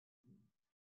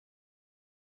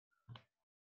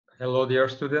Hello, dear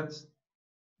students.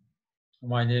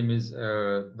 My name is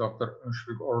Dr.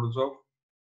 Mushfig Orujov.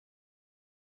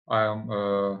 I am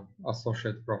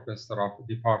Associate Professor of the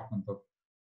Department of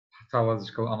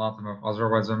Pathological Anatomy of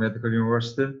Azerbaijan Medical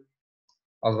University,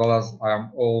 as well as I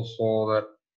am also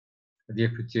the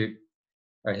Deputy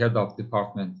Head of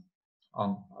Department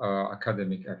on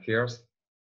Academic Affairs.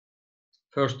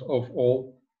 First of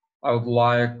all, I would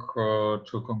like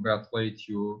to congratulate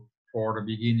you for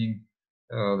beginning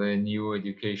the new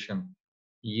education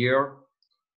year.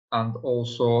 And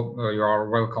also, you are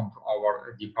welcome to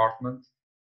our department,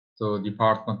 the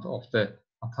Department of the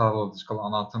Pathological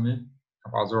Anatomy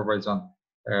of Azerbaijan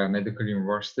Medical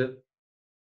University.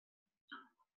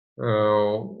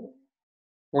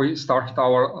 We started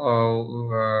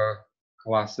our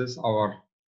classes, our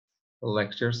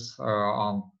lectures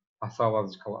on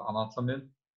pathological anatomy.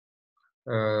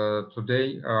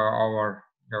 Today, our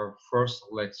first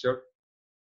lecture.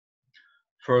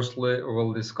 Firstly,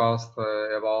 we'll discuss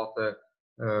about the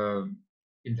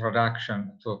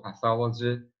introduction to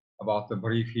pathology, about the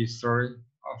brief history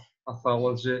of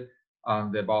pathology,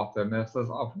 and about the methods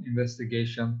of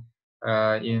investigation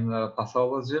in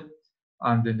pathology.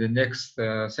 And in the next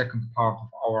second part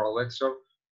of our lecture,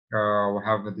 we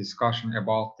have a discussion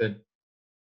about the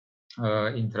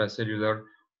intracellular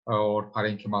or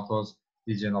parenchymatous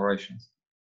degenerations.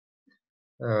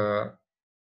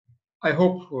 I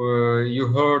hope you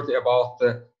heard about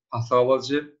the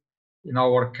pathology in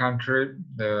our country,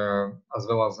 as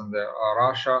well as in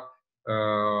Russia.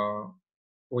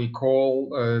 We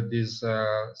call this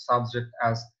subject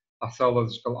as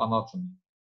pathological anatomy.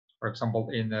 For example,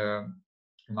 in the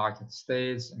United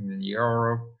States and in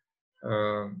Europe,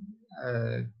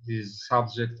 this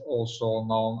subject also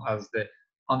known as the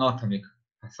anatomic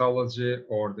pathology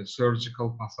or the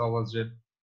surgical pathology.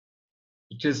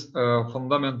 It is a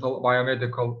fundamental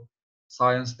biomedical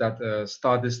science that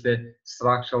studies the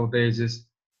structural basis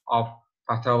of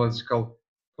pathological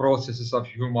processes of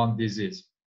human disease.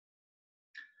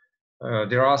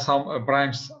 There are some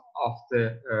branches of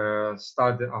the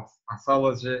study of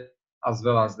pathology, as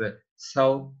well as the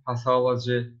cell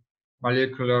pathology,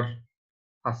 molecular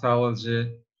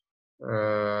pathology,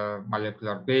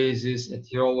 molecular basis,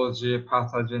 etiology,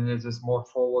 pathogenesis,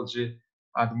 morphology,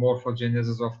 and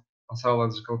morphogenesis of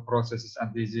pathological processes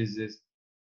and diseases.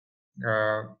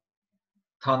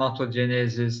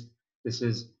 Thanatogenesis, this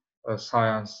is a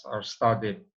science or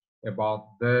study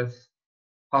about death.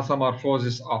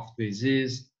 Pathomorphosis of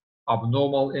disease,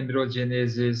 abnormal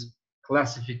embryogenesis,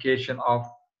 classification of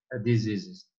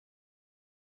diseases.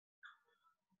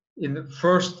 In the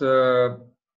first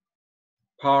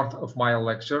part of my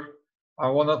lecture, I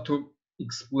wanted to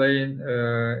explain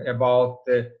about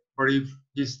the brief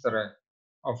history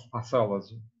of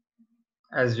pathology.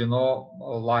 As you know,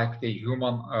 like the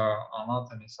human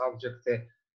anatomy subject, the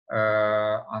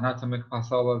anatomic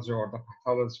pathology or the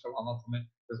pathological anatomy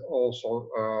is also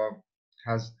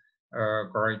has a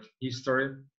great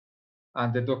history.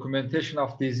 And the documentation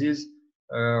of disease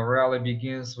really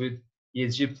begins with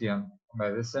Egyptian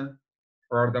medicine,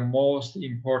 where the most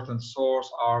important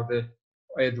source are the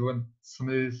Edwin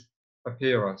Smith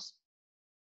papyrus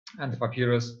and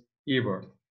Papyrus Ebert,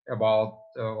 about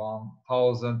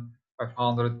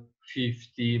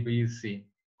 1550 BC.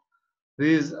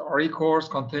 These records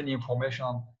contain information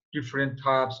on different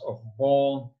types of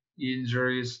bone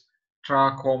injuries,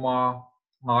 trachoma,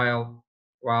 Nile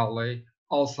Valley,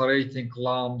 ulcerating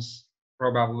lumps,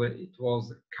 probably it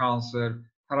was cancer,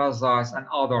 parasites, and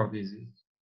other diseases.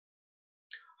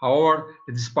 However,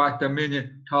 despite the many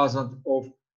thousands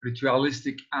of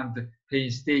ritualistic and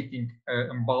painstaking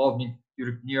involvement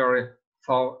during nearly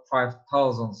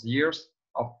 5,000 years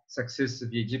of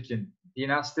successive Egyptian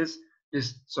dynasties,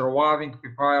 this surviving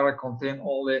papyri contain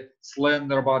only a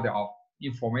slender body of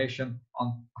information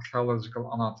on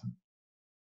pathological anatomy.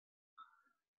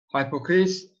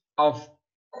 Hippocrates, of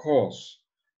course,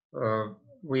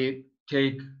 we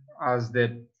take as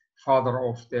the father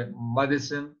of the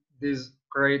medicine, this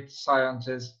great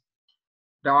scientist.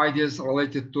 The ideas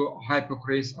related to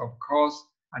Hippocrates, of course,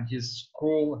 and his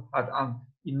school had an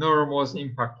enormous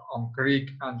impact on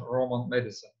Greek and Roman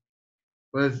medicine.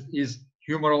 With his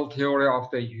humoral theory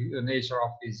of the nature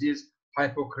of disease,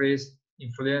 Hippocrates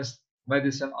influenced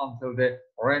medicine until the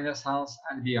Renaissance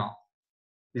and beyond.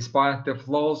 Despite the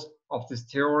flaws of this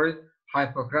theory,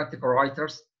 Hippocratic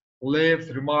writers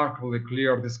left remarkably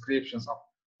clear descriptions of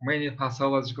many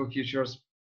pathological features,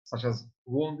 such as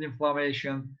wound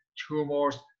inflammation,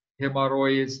 tumors,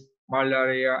 hemorrhoids,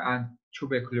 malaria, and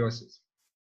tuberculosis.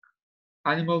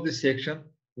 Animal dissection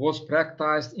was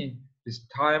practiced in this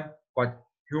time, but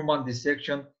human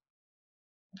dissection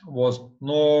was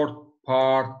not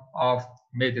part of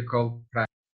medical practice.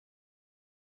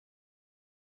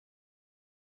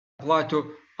 Apply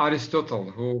to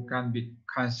Aristotle, who can be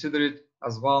considered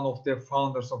as one of the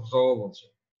founders of zoology.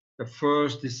 The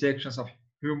first dissections of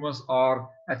humans are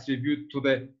attributed to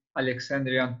the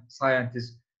Alexandrian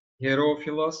scientists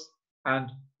Herophilus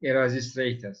and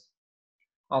Erasistratus.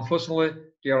 Unfortunately,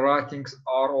 their writings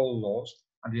are all lost,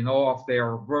 and we know of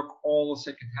their work only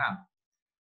secondhand.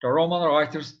 The Roman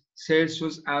writers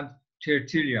Celsus and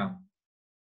Tertullian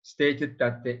stated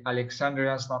that the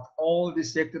Alexandrians not only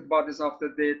dissected bodies of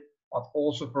the dead, but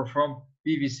also performed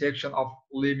vivisection of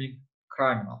living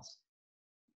criminals.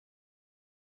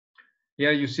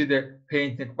 Here you see the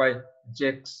painting by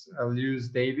Jacques Lewis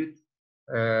David.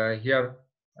 Here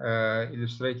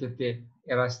illustrated the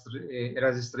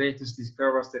Erasistratus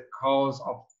discovers the cause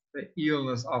of the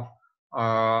illness of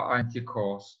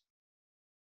Antiochus.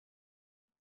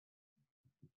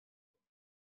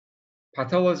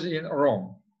 Pathology in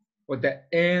Rome. With the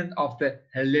end of the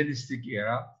Hellenistic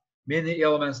era, many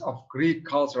elements of Greek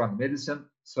culture and medicine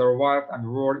survived and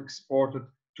were exported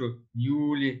to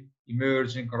newly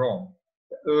emerging Rome.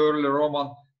 The early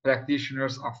Roman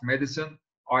practitioners of medicine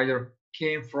either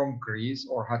came from Greece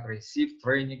or had received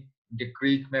training in the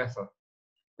Greek method.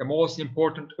 The most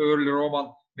important early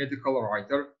Roman medical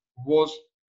writer was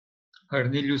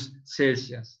Cornelius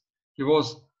Celsius. He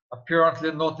was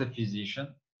apparently not a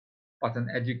physician, but an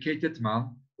educated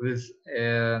man with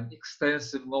an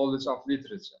extensive knowledge of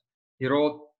literature. He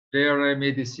wrote De Re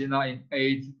Medicina in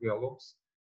 8 volumes.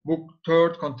 Book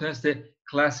 3 contains the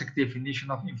classic definition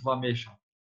of inflammation.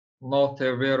 Note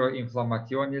vero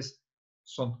inflammationis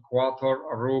sunt quator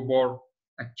rubor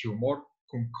et tumor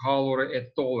cum calore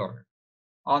et dolore.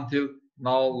 Until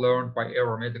now learned by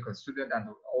every medical student, and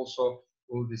also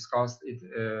we'll discuss it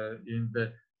in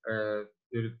the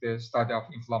study of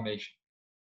inflammation.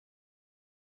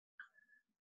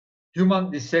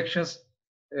 Human dissections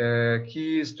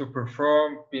keys to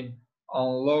perform been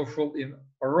unlawful in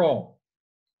Rome,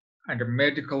 and the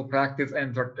medical practice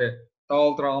entered the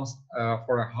doldrums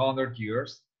for 100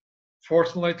 years.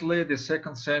 Fortunately, the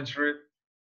 2nd century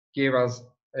gave us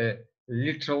a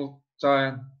literal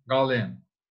giant Galen.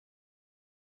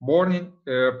 Born in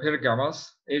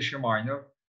Pergamus, Asia Minor,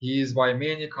 he is by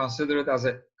many considered as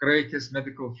the greatest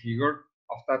medical figure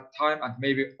of that time and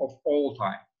maybe of all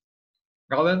time.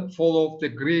 Galen followed the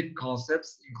Greek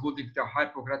concepts, including the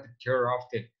Hippocratic theory of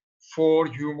the 4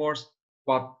 humors,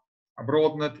 but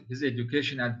broadened his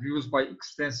education and views by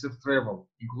extensive travel,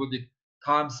 including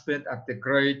time spent at the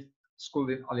great school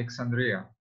in Alexandria.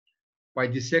 By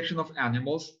dissection of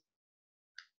animals,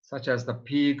 such as the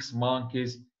pigs,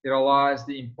 monkeys, he realized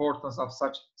the importance of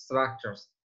such structures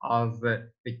as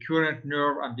the recurrent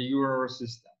nerve and the urinary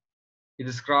system. He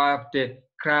described the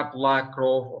crab-like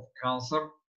growth of cancer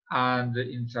and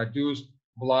introduced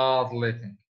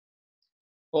bloodletting.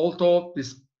 Although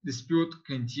this dispute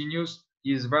continues,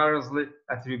 he is variously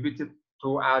attributed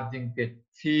to adding the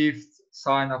 5th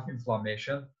sign of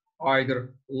inflammation,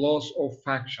 either loss of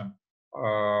function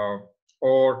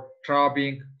or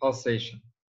throbbing pulsation.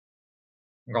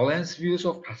 Galen's views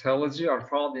of pathology are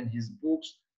found in his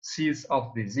books Seeds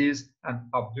of Disease and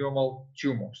Abdominal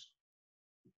Tumors.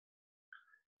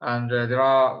 And there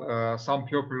are some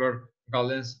popular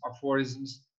Galen's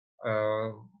aphorisms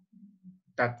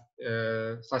that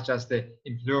such as the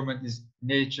employment is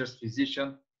nature's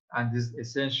physician and is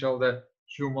essential the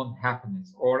human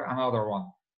happiness, or another one,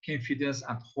 confidence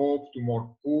and hope do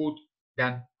more good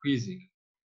than physic.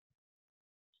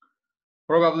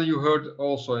 Probably you heard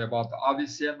also about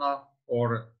Avicenna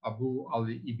or Abu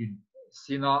Ali ibn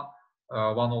Sina,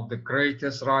 one of the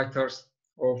greatest writers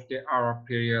of the Arab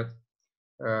period.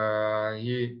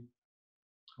 He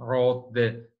wrote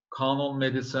the canon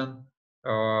medicine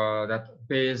that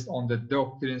based on the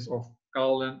doctrines of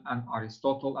Galen and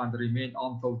Aristotle, and remained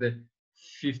until the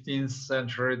 15th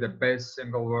century the best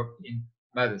single work in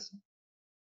medicine.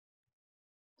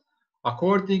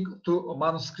 According to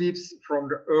manuscripts from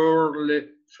the early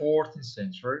 14th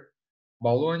century,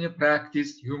 Bologna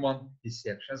practiced human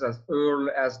dissections as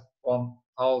early as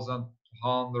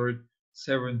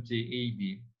 1270 AD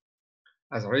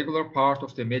as a regular part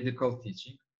of the medical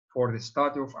teaching for the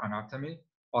study of anatomy,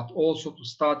 but also to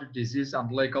study disease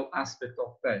and legal aspect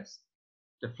of death.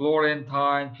 The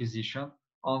Florentine physician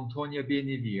Antonio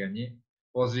Benivieni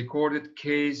was recorded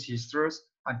case histories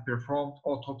and performed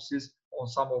autopsies on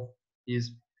some of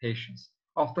his patients.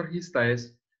 After his death,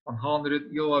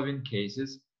 111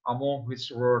 cases, among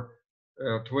which were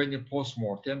 20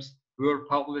 postmortems, were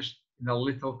published in a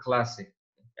little classic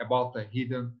about the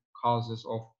hidden causes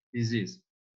of disease.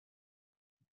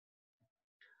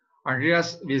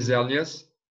 Andreas Vesalius,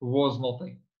 who was not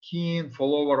a keen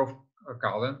follower of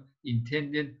Galen,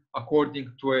 intended,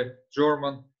 according to a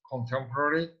German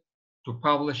contemporary, to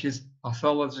publish his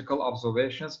pathological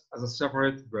observations as a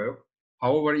separate work.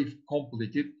 However, if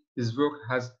completed, this work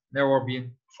has never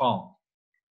been found.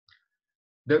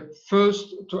 The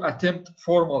first to attempt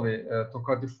formally to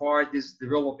codify this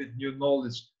developing new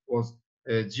knowledge was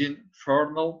Jean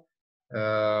Fernald,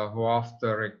 who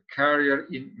after a career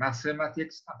in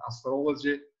mathematics and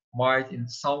astrology might in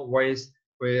some ways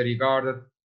be regarded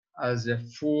as a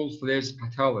full-fledged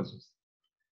pathologist.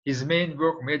 His main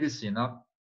work, Medicina,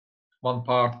 one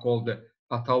part called the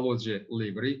Pathology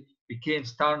Lecture, became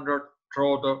standard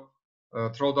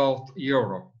throughout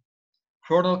Europe.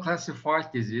 Fernald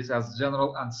classified disease as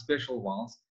general and special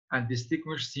ones and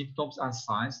distinguished symptoms and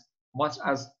signs much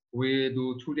as we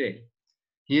do today.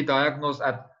 He diagnosed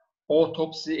at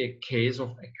autopsy a case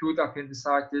of acute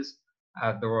appendicitis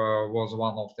and was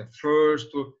one of the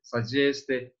first to suggest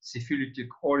the syphilitic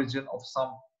origin of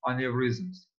some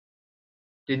aneurysms.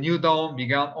 The new dawn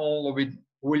began only with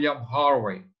William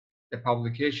Harvey, the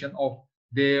publication of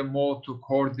De Motu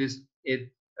Cordis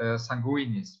et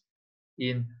Sanguinis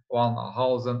in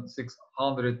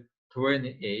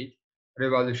 1628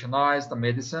 revolutionized the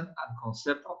medicine and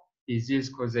concept of disease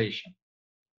causation.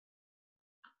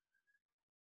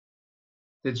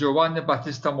 The Giovanni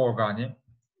Battista Morgani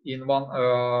in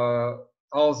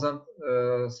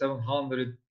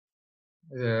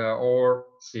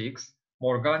 1706,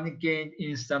 Morgani gained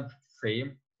instant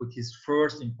fame with his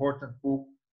first important book,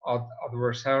 Ad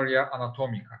Adversaria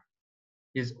Anatomica.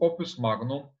 His opus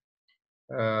magnum,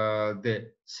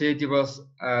 De Sedibus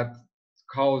et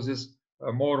Causis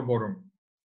Morborum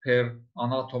per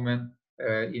Anatomen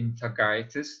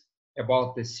Intagatis,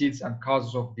 about the seeds and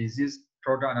causes of disease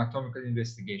through the anatomical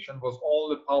investigation, was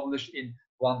only published in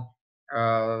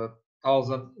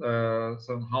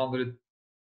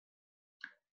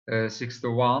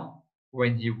 1761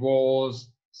 when he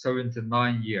was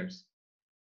 79 years.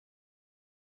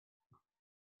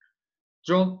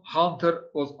 John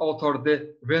Hunter was author of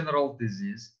The Venereal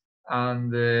Disease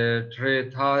and the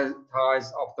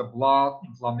Treatise of the Blood,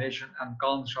 Inflammation, and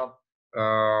Gunshot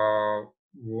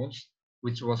Wounds,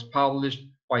 which was published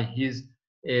by his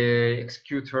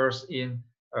executors in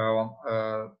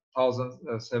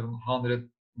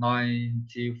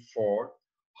 1794.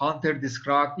 Hunter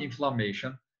described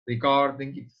inflammation,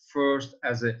 regarding it first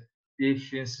as a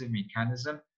defensive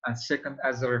mechanism and second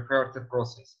as a reparative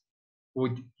process.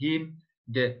 With him,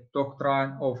 the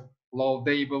doctrine of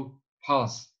laudable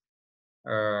pus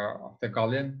of the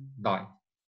Galen died.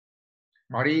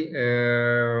 Marie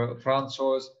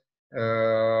Françoise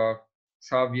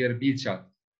Xavier Bichat,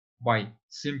 by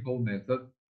simple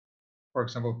method, for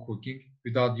example, cooking,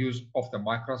 without use of the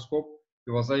microscope,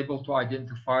 he was able to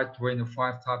identify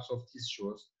 25 types of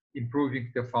tissues,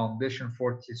 improving the foundation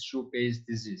for tissue-based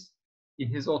disease. In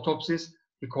his autopsies,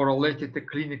 he correlated the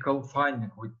clinical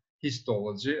finding with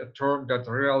histology, a term that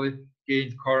really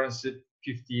gained currency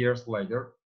 50 years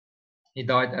later. He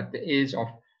died at the age of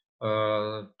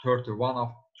 31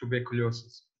 of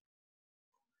tuberculosis.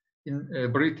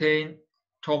 In Britain,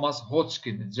 Thomas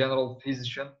Hodgkin, a general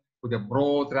physician with a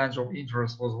broad range of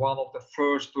interests, was one of the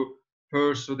first to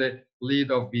pursue the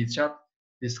lead of Bichat,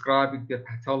 describing the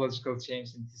pathological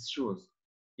change in tissues.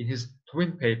 In his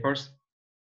twin papers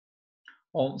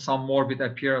on some morbid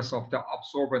appearance of the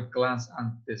absorbent glands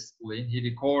and the spleen, he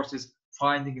records his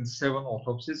finding in 7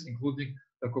 autopsies, including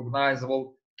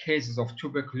recognizable cases of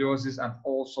tuberculosis and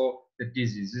also the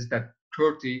diseases that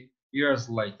 30 years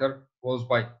later was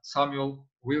by Samuel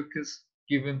Wilkes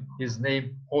given his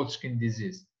name Hodgkin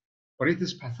disease.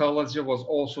 British pathology was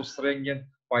also strengthened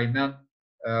by men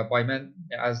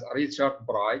as Richard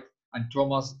Bright and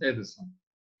Thomas Edison.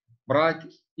 Bright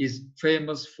is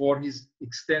famous for his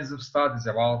extensive studies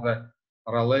about the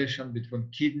relation between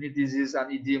kidney disease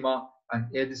and edema, and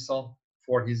Edison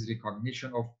for his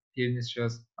recognition of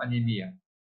pernicious anemia.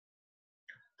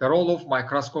 The role of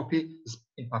microscopy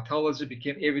in pathology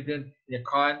became evident in a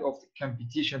kind of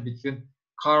competition between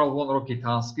Karl von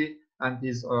Rokitansky and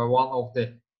his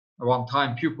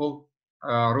one-time pupil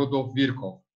Rudolf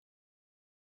Virchow.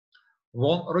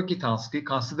 Von Rokitansky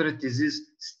considered disease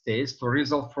states to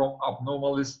result from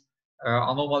anomalies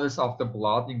of the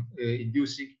blood,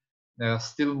 inducing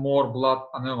still more blood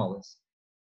anomalies.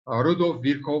 Rudolf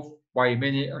Virchow, by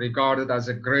many regarded as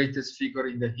the greatest figure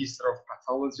in the history of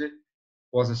pathology,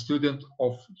 was a student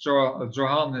of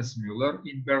Johannes Müller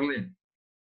in Berlin.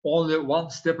 Only one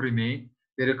step remained,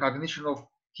 the recognition of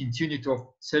continuity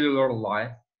of cellular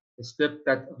life, a step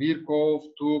that Virchow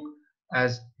took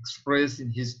as expressed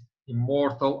in his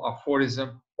immortal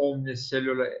aphorism,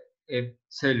 omnicellular e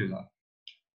cellular.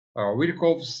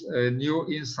 Virchow's new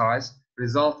insights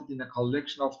resulted in a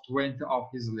collection of 20 of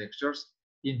his lectures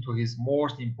into his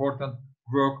most important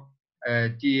work,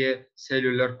 Die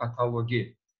Cellular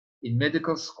Pathologie. In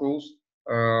medical schools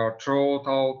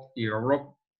throughout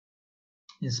Europe,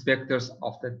 inspectors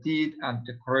of the deed and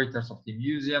the curators of the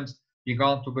museums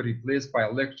began to be replaced by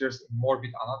lectures in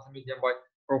morbid anatomy given by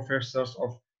professors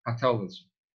of pathology.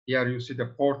 Here you see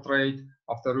the portrait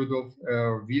of the Rudolf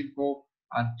Virchow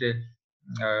and the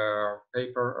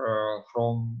paper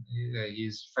from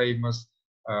his famous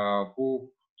book,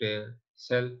 The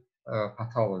Cell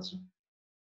Pathology.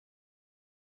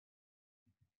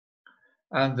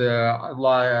 And I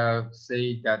will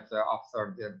say that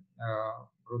after the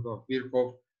Rudolf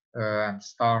Virchow and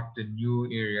start the new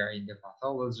area in the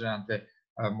pathology, and the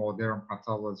modern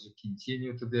pathology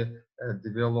continue to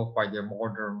develop by the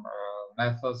modern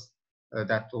methods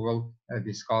that we will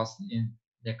discuss in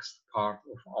next part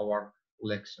of our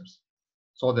lectures.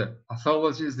 So the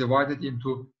pathology is divided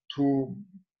into two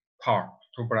parts,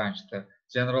 two branches, the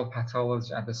general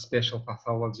pathology and the special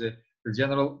pathology. The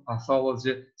general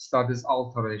pathology studies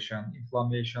alteration,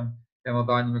 inflammation,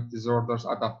 hemodynamic disorders,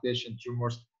 adaptation,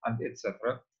 tumors, and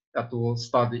etc. that we will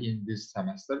study in this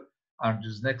semester. And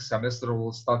this next semester we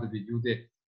will study with you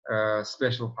the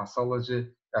special pathology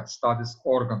that studies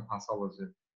organ pathology,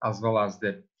 as well as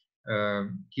the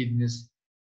kidneys,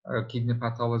 kidney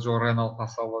pathology or renal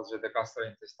pathology, the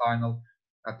gastrointestinal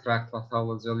tract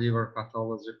pathology, liver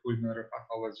pathology, pulmonary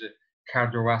pathology,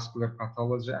 cardiovascular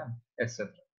pathology, and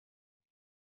etc.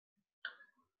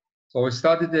 So we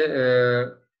study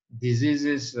the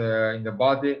diseases in the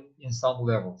body in some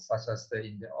levels, such as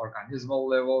in the organismal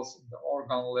levels, in the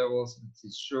organ levels, in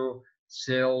tissue,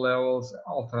 cell levels,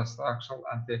 ultrastructural,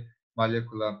 and the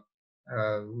molecular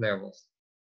levels.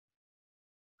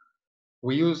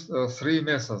 We use three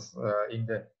methods in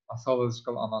the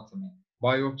pathological anatomy: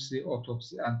 biopsy,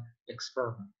 autopsy, and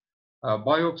experiment.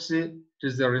 Biopsy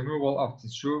is the removal of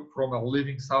tissue from a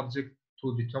living subject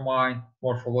to determine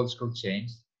morphological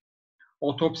change.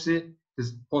 Autopsy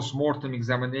is post-mortem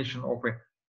examination of a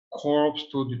corpse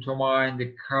to determine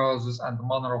the causes and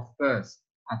manner of death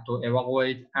and to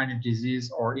evaluate any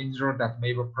disease or injury that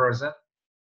may be present.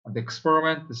 And the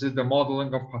experiment, this is the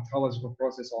modeling of pathological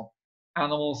process on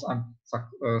animals and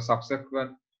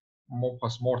subsequent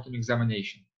post-mortem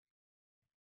examination.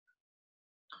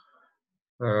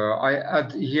 I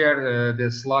add here the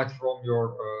slide from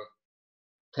your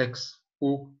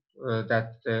textbook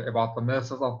that about the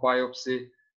methods of biopsy.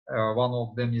 One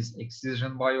of them is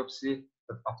excision biopsy,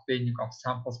 the obtaining of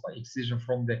samples by excision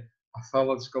from the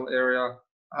pathological area,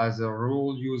 as a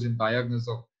rule used in diagnosis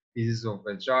of diseases of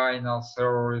vagina,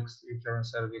 cervix, uterine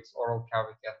cervix, oral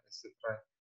cavity, etc.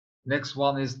 Next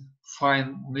one is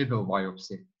fine needle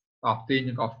biopsy,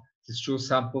 obtaining of tissue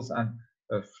samples and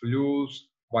fluids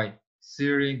by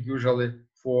searing, usually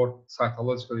for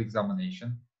cytological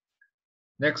examination.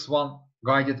 Next one,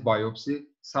 guided biopsy,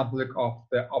 sampling of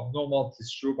the abnormal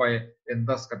tissue by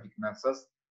endoscopic methods,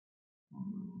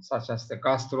 such as the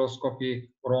gastroscopy,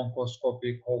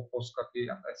 bronchoscopy, colposcopy,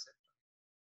 and etc.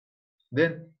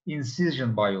 Then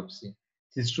incision biopsy,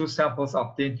 tissue samples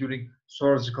obtained during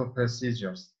surgical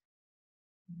procedures,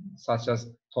 such as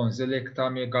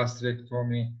tonsillectomy,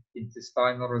 gastrectomy,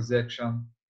 intestinal resection.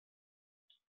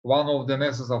 One of the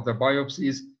methods of the biopsy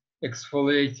is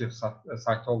exfoliative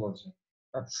cytology,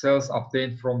 that cells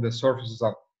obtained from the surfaces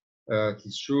of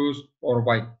tissues or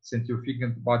by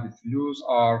centrifugant body fluids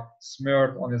are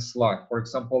smeared on a slide. For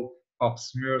example, pap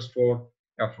smears from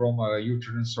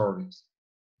uterine cervix.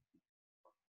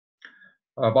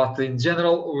 But in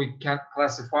general, we can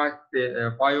classify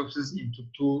the biopsies into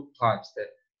two types.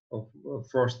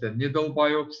 First, the needle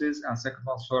biopsies, and second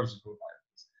one, surgical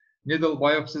biopsies. Needle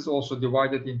biopsies also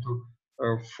divided into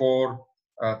four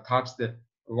types. The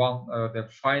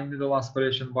fine needle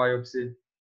aspiration biopsy,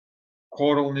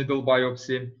 coral needle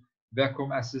biopsy,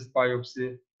 vacuum assist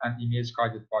biopsy, and image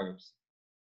guided biopsy.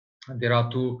 And there are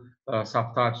two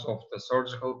subtypes of the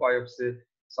surgical biopsy,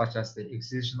 such as the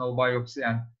excisional biopsy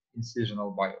and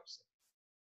incisional biopsy.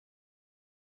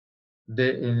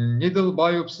 The needle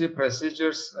biopsy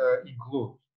procedures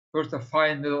include, first, a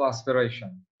fine needle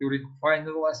aspiration. During fine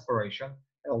needle aspiration,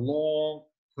 a long,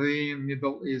 thin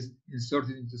needle is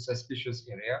inserted into suspicious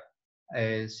area.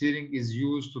 A syringe is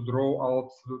used to draw out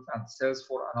fluid and cells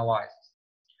for analysis.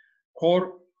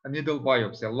 Core needle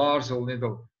biopsy, a large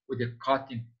needle with a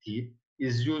cutting tip,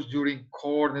 is used during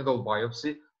core needle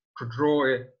biopsy to draw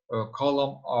a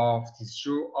column of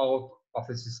tissue out of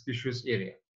a suspicious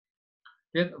area.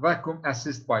 Then vacuum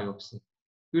assist biopsy.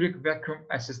 During vacuum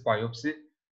assist biopsy,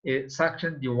 a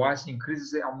suction device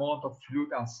increases the amount of fluid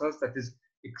and cells that is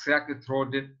extracted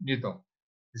through the needle.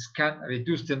 This can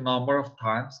reduce the number of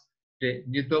times the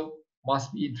needle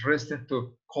must be interested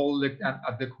to collect an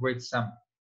adequate sample.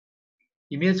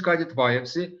 Image-guided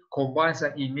biopsy combines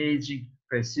an imaging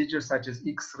procedure such as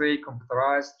X-ray,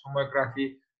 computerized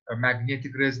tomography,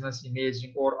 magnetic resonance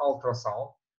imaging, or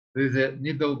ultrasound with a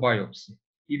needle biopsy.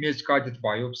 Image-guided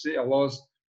biopsy allows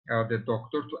the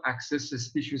doctor to access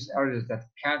suspicious areas that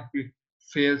can't be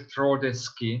felt through the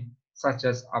skin, such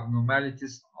as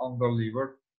abnormalities on the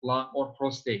liver, lung, or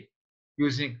prostate.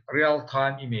 Using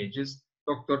real-time images,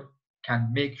 doctor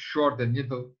can make sure the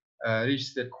needle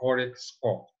reaches the correct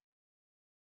spot.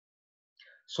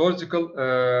 Surgical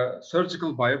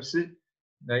biopsy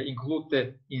include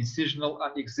the incisional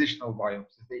and excisional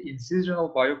biopsy. The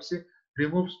incisional biopsy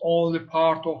removes only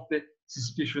part of the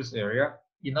suspicious area,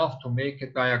 enough to make a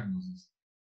diagnosis.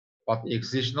 But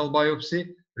excisional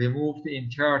biopsy removes the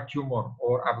entire tumor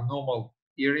or abnormal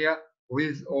area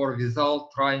with or without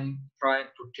trying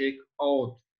to take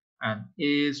out an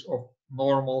edge of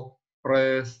normal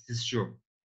breast tissue.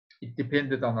 It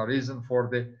depended on a reason for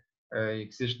the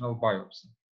excisional biopsy.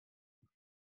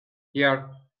 Here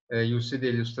you see the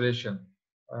illustration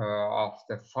of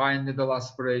the fine needle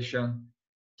aspiration,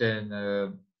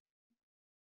 then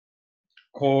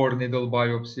core needle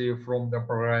biopsy from the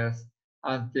breast,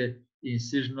 and the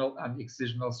incisional and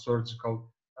excisional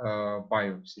surgical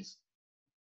biopsies.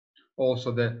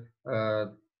 Also the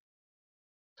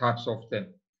types of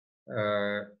the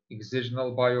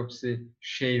excisional biopsy,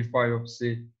 shave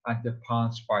biopsy, and the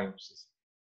punch biopsies.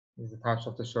 These are the types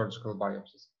of the surgical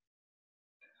biopsies.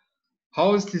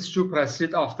 How is tissue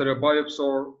proceed after a biopsy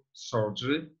or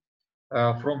surgery?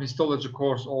 From histology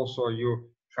course, also you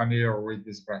familiar with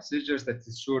these procedures. That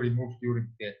tissue removed during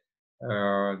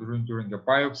the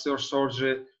biopsy or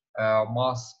surgery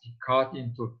must be cut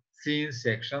into thin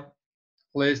section,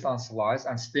 placed on slice,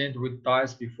 and stained with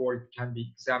dyes before it can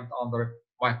be examined under a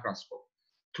microscope.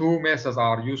 Two methods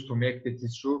are used to make the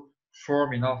tissue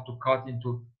firm enough to cut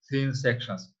into thin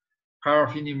sections: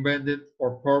 paraffin embedded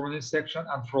or permanent section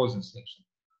and frozen section.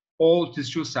 All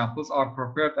tissue samples are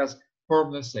prepared as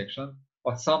permanent section,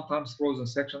 but sometimes frozen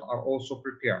sections are also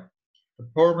prepared. The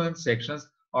permanent sections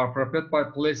are prepared by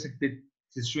placing the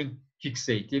tissue in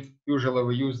fixative. Usually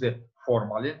we use the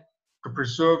formalin to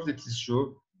preserve the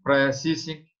tissue,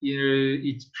 processing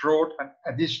it through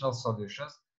additional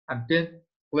solutions, and then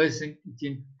placing it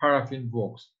in paraffin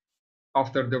box.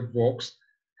 After the box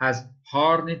has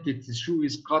hardened, the tissue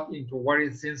is cut into very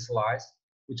thin slices,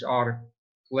 which are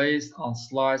placed on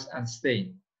slice and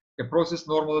stained. The process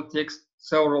normally takes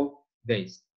several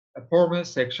days. A permanent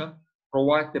section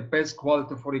provides the best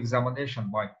quality for examination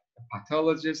by a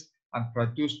pathologist and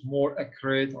produce more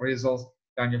accurate results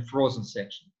than a frozen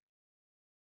section.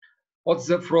 What's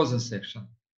the frozen section?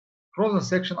 Frozen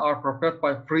sections are prepared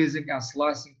by freezing and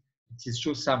slicing the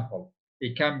tissue sample.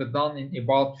 It can be done in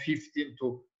about 15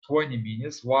 to 20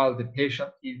 minutes while the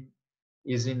patient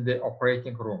is in the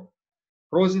operating room.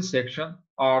 Frozen sections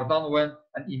are done when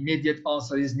an immediate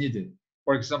answer is needed,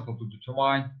 for example, to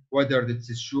determine whether the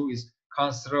tissue is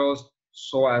cancerous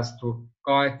so as to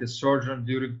guide the surgeon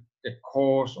during the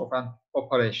course of an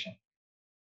operation.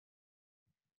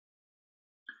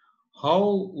 How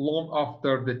long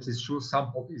after the tissue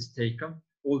sample is taken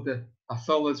will the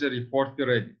pathology report be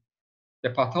ready?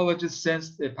 The pathologist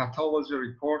sends the pathology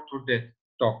report to the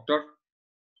doctor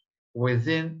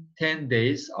within 10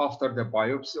 days after the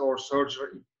biopsy or surgery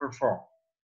is performed.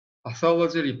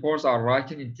 Pathology reports are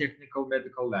written in technical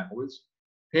medical language.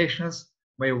 Patients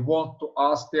may want to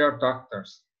ask their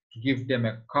doctors to give them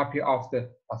a copy of the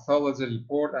pathology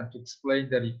report and to explain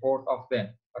the report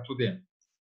to them.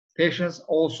 Patients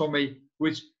also may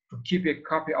wish to keep a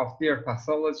copy of their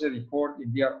pathology report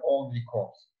in their own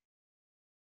records.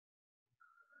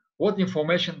 What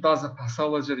information does a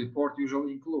pathology report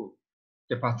usually include?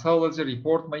 The pathology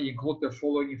report may include the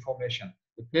following information: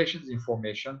 the patient's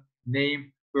information,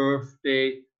 name,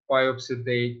 birthday, biopsy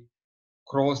date,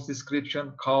 cross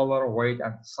description, color, weight,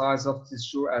 and size of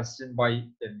tissue as seen by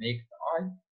the naked eye,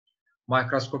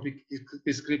 microscopic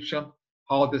description,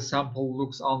 how the sample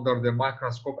looks under the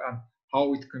microscope and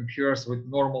how it compares with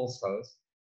normal cells,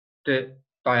 the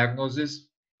diagnosis,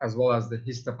 as well as the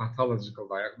histopathological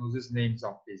diagnosis, names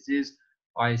of disease.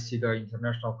 I see the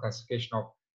International Classification of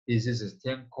Diseases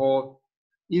 10 code.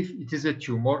 If it is a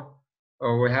tumor,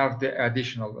 we have the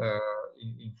additional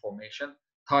information: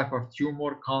 type of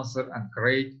tumor, cancer, and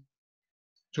grade,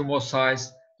 tumor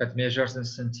size that measures in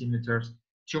centimeters,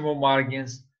 tumor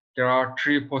margins. There are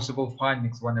 3 possible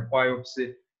findings when a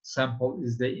biopsy sample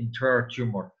is the entire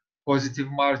tumor. Positive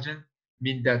margin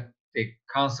means that the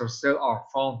cancer cells are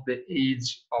found the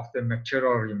edge of the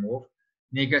material removed.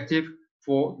 Negative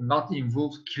for not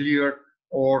involved clear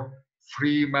or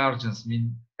free margins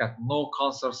mean that no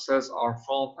cancer cells are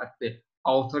found at the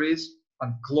outer edge,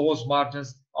 and closed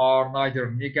margins are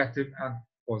neither negative and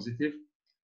positive.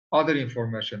 Other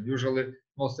information, usually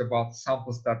most about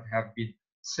samples that have been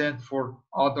sent for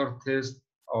other tests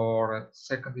or a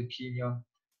second opinion,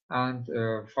 and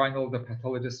final the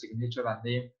pathologist signature and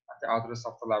name and the address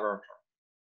of the laboratory.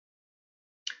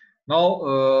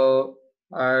 Now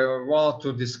I want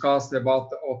to discuss about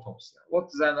the autopsy. What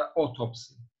is an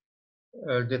autopsy?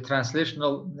 The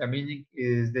translational meaning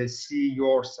is the see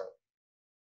yourself.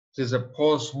 It is a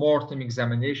post-mortem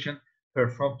examination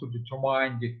performed to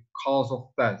determine the cause of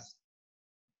death.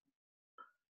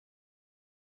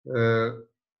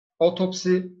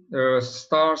 Autopsy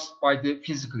starts by the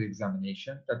physical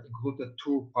examination that includes the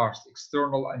two parts,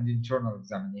 external and internal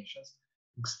examinations.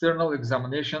 External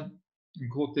examination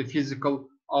includes the physical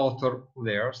outer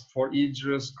layers for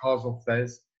injurious cause of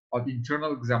death, but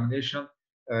internal examination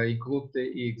includes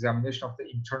the examination of the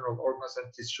internal organs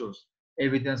and tissues,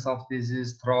 evidence of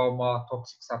disease, trauma,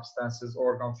 toxic substances,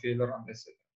 organ failure, and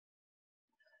etc.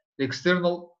 The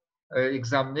external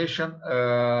examination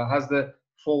has the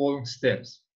following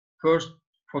steps. First,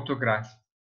 photograph,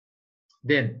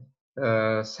 then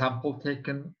sample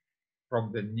taken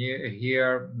from the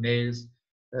hair, nails,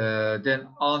 then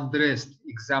undressed,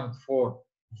 examined for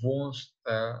wounds,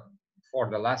 for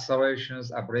the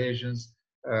lacerations, abrasions,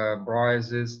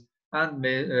 bruises, and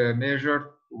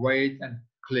measured, weighed, and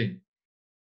cleaned.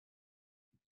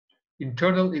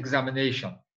 Internal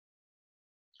examination.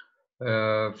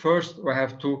 First, we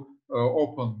have to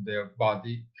open the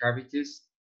body cavities,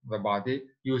 the body,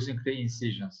 using the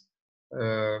incisions.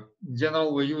 In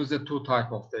general, we use the two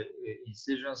types of the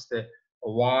incisions, the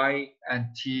Y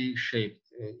and T-shaped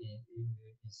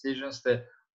incisions. The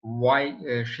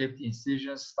Y-shaped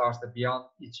incisions starts beyond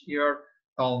each ear,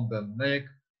 down the neck,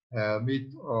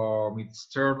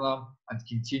 mid-sternum, and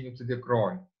continue to the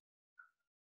groin.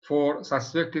 For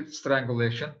suspected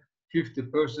strangulation,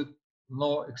 50%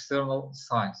 no external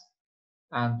signs,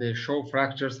 and they show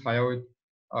fractures hyoid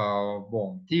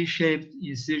bone. T-shaped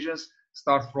incisions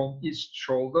start from each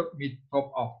shoulder,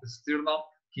 mid-top of the sternum,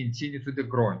 continue to the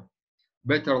groin.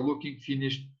 Better looking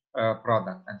finished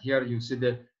product. And here you see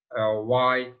the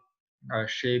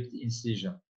Y-shaped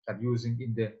incision that using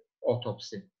in the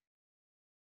autopsy.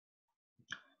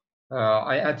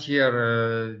 I add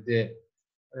here the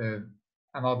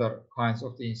another kinds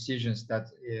of the incisions that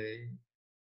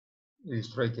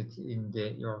illustrated in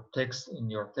your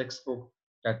textbook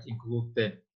that include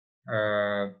the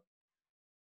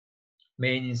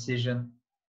main incision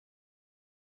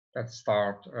that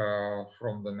start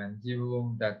from the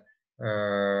mandibulum that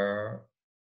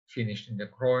finished in the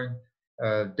groin,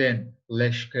 then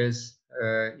Leschke's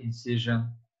incision,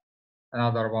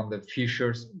 another one the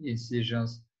Fischer's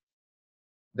incisions,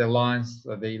 the lines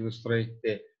they illustrate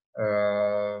the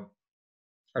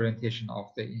orientation of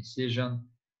the incision.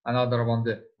 Another one,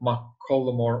 the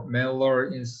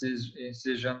McCollum-Miller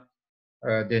incision,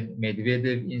 then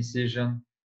Medvedev incision,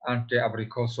 and the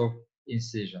Abrikosov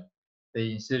incision.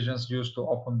 The incisions used to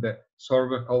open the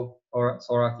cervical, or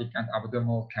thoracic, and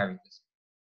abdominal cavities.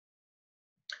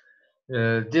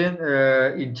 Then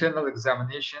internal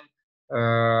examination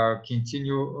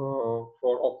continue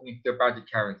for opening the body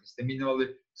cavities. The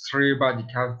minimally 3 body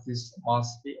cavities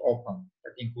must be open.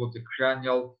 That include the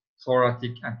cranial,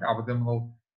 thoracic, and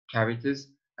abdominal cavities,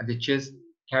 and the chest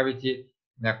cavity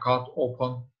cut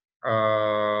open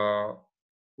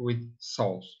with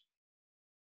saws.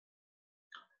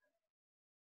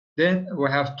 Then we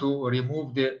have to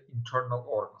remove the internal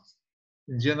organs.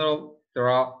 In general, there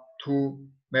are two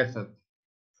methods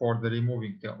for the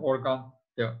removing the organ: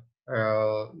 the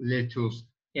lettuce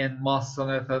en masse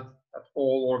method, that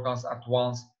all organs at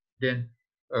once, then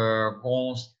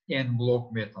Gon's en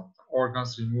bloc method,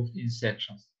 organs removed in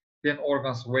sections, then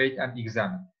organs weighed and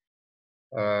examined.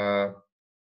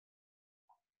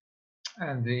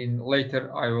 And in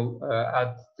later I will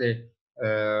add the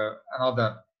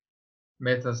another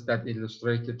methods that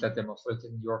illustrated, that demonstrated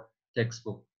in your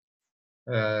textbook.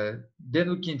 Then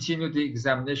we continue the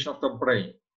examination of the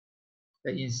brain.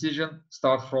 The incision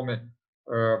starts from a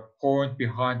point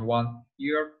behind one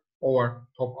ear over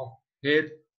top of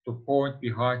head to point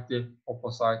behind the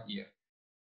opposite ear.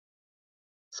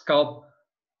 Scalp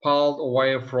pulled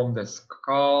away from the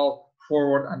skull,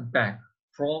 forward and back.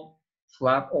 Front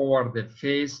flap over the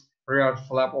face, rear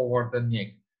flap over the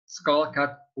neck. Skull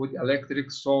cut with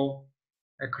electric saw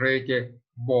create a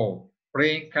bow,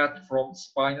 brain cut from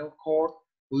spinal cord,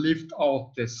 lift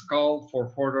out the skull for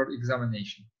further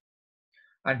examination.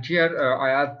 And here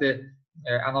I add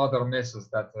another message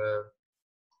that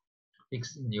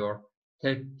is in your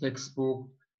textbook,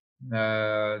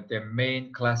 the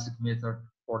main classic method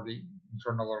for the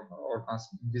internal organs.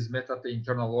 In this method, the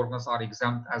internal organs are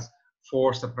examined as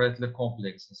 4 separately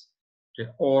complexes.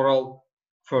 The oral,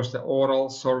 first the oral,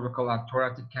 cervical, and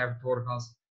thoracic cavity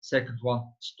organs. Second one,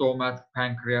 stomach,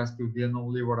 pancreas,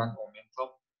 duodenum, liver, and omentum.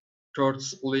 Third,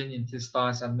 spleen,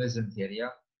 intestines, and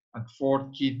mesenteria. And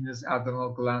fourth, kidneys,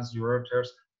 adrenal glands, ureters,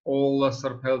 all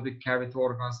lesser pelvic cavity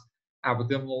organs,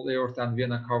 abdominal aorta, and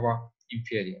vena cava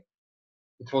inferior.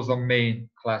 It was the main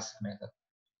classic method.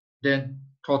 Then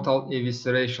total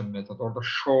evisceration method, or the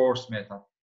Shor's method.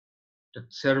 The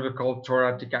cervical,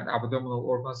 thoracic, and abdominal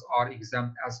organs are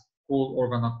examined as whole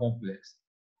organ complex.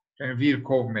 Then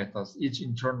Virchow methods, each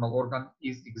internal organ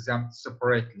is examined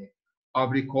separately.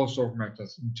 Abrikosov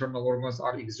methods, internal organs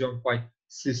are examined by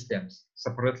systems,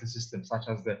 separately systems, such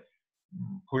as the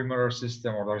pulmonary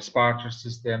system or the respiratory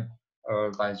system,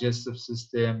 digestive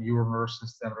system, urinary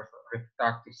system,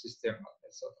 reproductive system,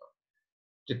 etc.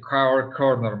 The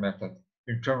Kerner method,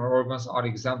 internal organs are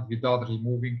examined without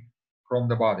removing from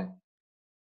the body.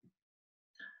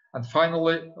 And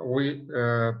finally, we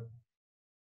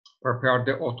prepare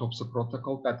the autopsy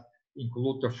protocol that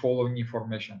include the following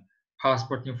information: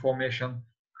 passport information,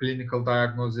 clinical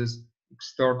diagnosis,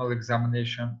 external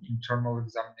examination, internal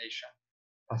examination,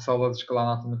 pathological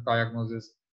anatomic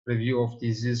diagnosis, review of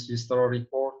disease history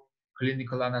report,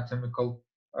 clinical anatomical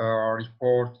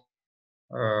report,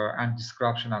 and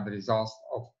description and results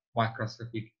of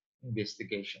microscopic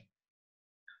investigation.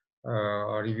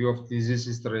 Review of disease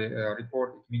history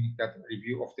report, it means that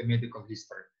review of the medical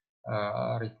history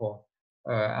report.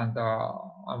 And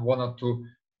I wanted to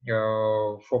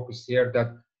focus here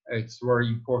that it's very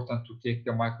important to take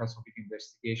the microscopic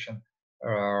investigation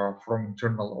from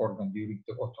internal organ during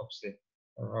the autopsy,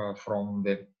 from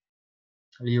the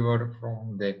liver,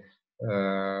 from the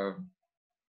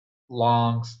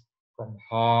lungs, from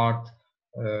heart,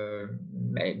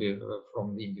 maybe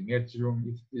from the endometrium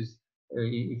if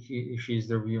is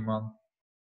the human.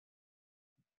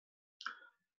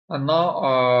 And now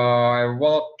I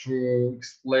want to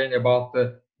explain about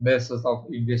the methods of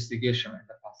investigation in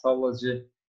the pathology.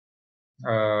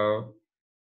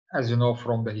 As you know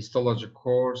from the histology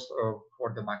course,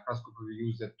 for the microscopy, we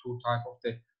use the 2 types of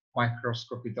the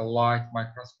microscopy, the light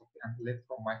microscopy and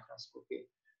electron microscopy.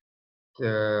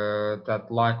 That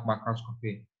light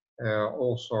microscopy,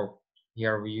 also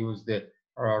here we use the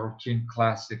routine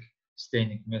classic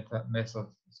staining method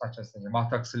such as the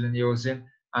hematoxylin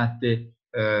and the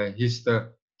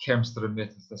histochemistry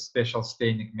methods, the special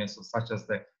staining methods such as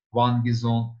the Van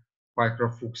Gison,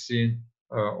 picrofuchsin,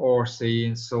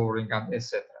 orsein, silvering, and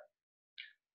etc.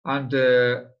 And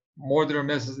modern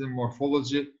methods in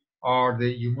morphology are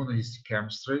the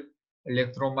immunohistochemistry,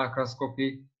 electron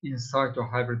microscopy, in situ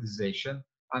hybridization,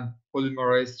 and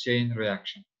polymerase chain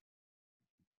reaction.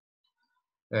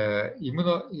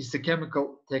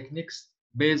 Immunohistochemical techniques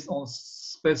based on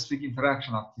specific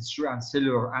interaction of tissue and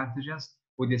cellular antigens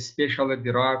with specially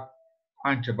derived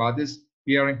antibodies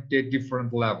bearing the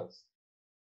different levels.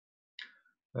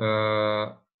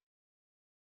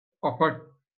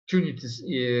 Opportunities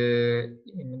in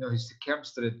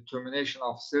immunohistochemistry, determination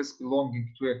of cells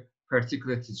belonging to a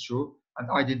particular tissue, and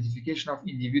identification of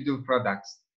individual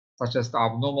products, such as the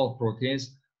abnormal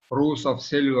proteins, rules of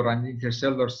cellular and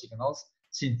intercellular signals,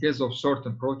 synthesis of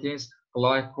certain proteins,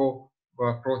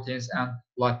 glycoproteins, and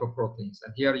lipoproteins.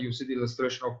 And here you see the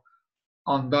illustration of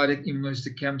undirect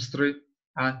immunohistochemistry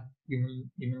and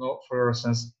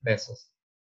immunofluorescence methods.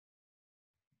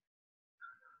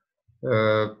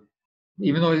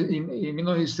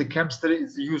 Immunohistochemistry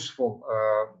is useful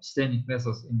staining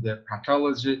methods in the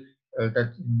pathology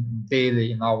that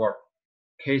daily in our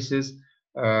cases.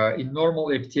 In normal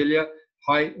epithelia,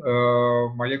 high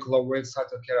molecular weight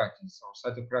cytokeratins or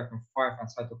cytokeratin 5 and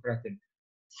cytokeratin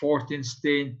 14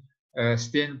 stain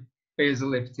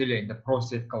basal epithelia in the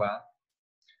prostate gland.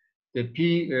 The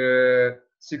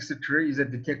P63 is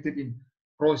detected in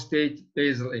prostate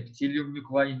basal epithelium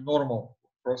nuclei in normal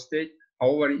prostate.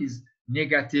 However, it is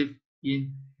negative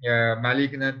in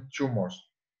malignant tumors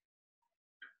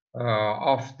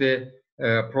of the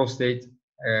prostate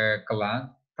gland.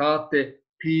 Thus, the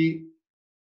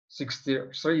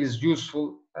P63 is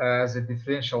useful as a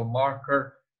differential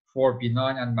marker for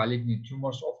benign and malignant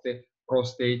tumors of the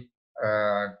prostate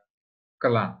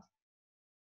gland.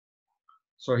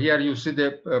 So here you see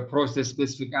the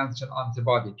prostate-specific antigen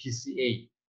antibody, PCA,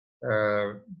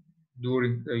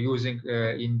 during using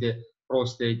in the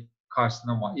prostate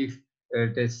carcinoma. If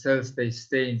the cells they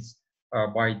stains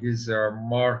by this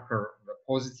marker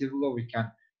positively, we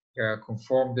can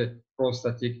confirm the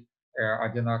prostatic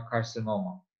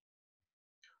adenocarcinoma.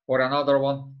 Or another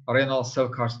one, renal cell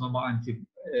carcinoma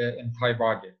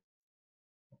antibody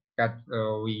that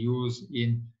we use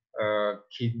in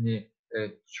kidney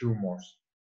tumors.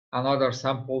 Another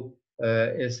sample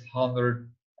is 100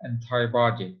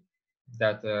 antibody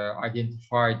that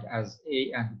identified as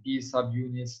A and B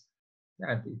subunits,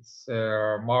 and its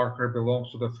marker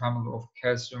belongs to the family of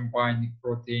calcium binding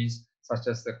proteins such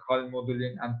as the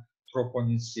calmodulin and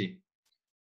troponin C.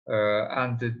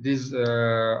 And this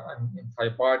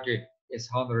antibody is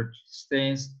 100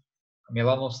 stains,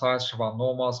 melanocytes,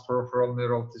 schwannomas, peripheral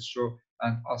neural tissue,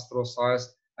 and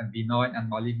astrocytes, and benign and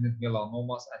malignant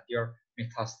melanomas and their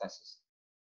metastases.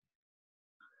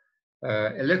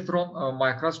 Electron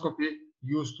microscopy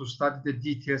used to study the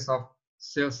details of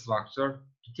cell structure,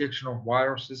 detection of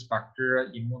viruses, bacteria,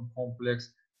 immune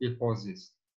complex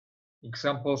deposits.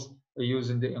 Examples are used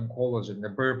in the oncology, the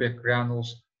Birbeck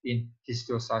granules in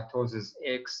histiocytosis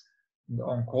X, in the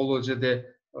oncology, the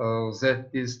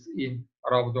Z-disc in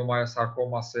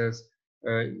rhabdomyosarcoma cells,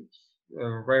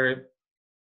 very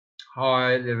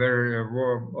highly, very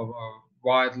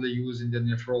widely used in the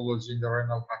nephrology, in the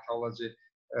renal pathology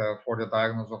for the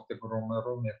diagnosis of the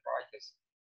glomerulonephritis.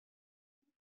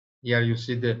 Here you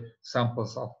see the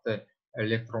samples of the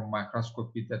electron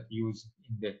microscopy that used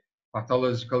in the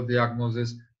pathological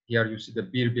diagnosis. Here you see the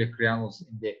Birbeck granules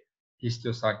in the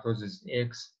histiocytosis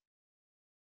X.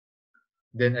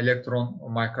 Then electron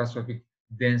microscopic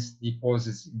dense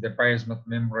deposits in the basement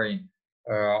membrane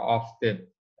of the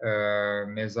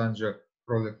mesangial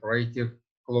proliferative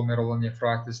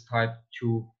glomerulonephritis type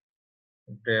 2.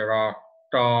 There are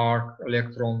dark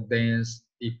electron dense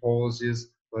deposits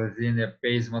within a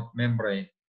basement membrane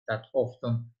that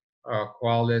often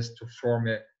coalesce to form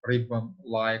a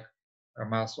ribbon-like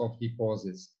mass of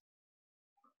deposits.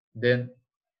 Then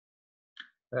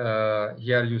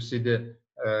here you see the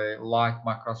light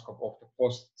microscope of the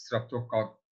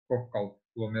post-streptococcal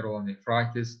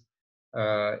glomerulonephritis.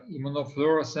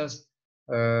 Immunofluorescence,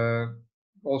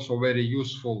 also very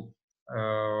useful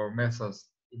methods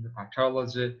in the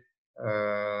pathology.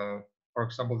 For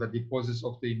example, the deposits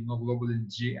of the immunoglobulin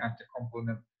G and the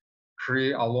complement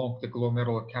 3 along the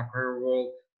glomerular capillary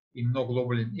wall,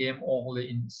 immunoglobulin M only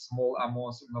in small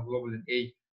amounts, immunoglobulin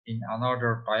A in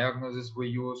another diagnosis we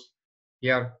use.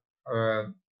 Here,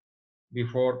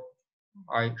 before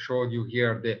I showed you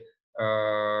here the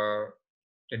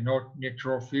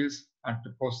neutrophils and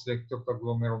the post-streptococcal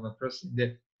glomerulonephritis in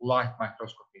the light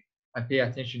microscopy. And pay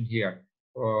attention here.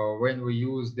 When we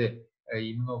use the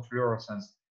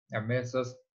immunofluorescence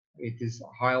methods, it is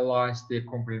highlights the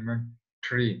complement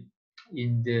 3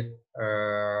 in the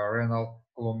renal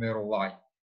glomeruli,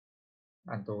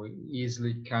 and we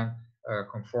easily can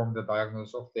confirm the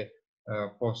diagnosis of the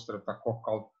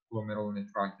post-streptococcal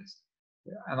glomerulonephritis.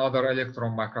 Another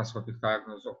electron microscopic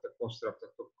diagnosis of the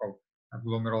post-streptococcal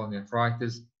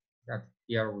glomerulonephritis, that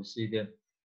here we see the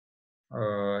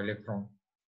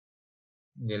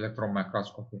electron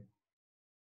microscopy.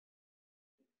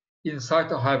 In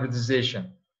situ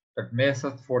hybridization, the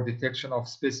method for detection of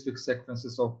specific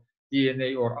sequences of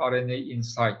DNA or RNA in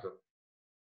situ.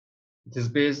 It is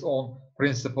based on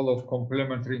principle of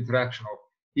complementary interaction of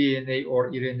DNA or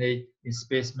RNA in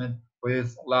specimen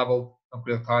with labeled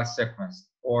nucleotide sequence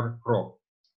or probe.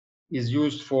 Is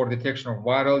used for detection of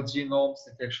viral genomes,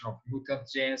 detection of mutant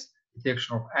genes,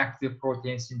 detection of active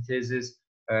protein synthesis,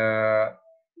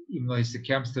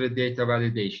 immunohistochemistry data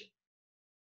validation.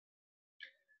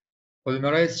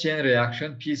 Polymerase chain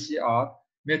reaction, PCR,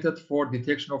 method for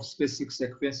detection of specific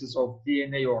sequences of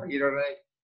DNA or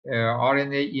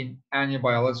RNA in any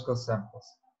biological samples.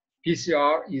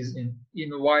 PCR is an in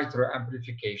vitro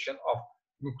amplification of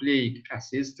nucleic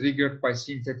acids triggered by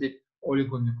synthetic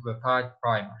oligonucleotide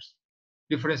primers.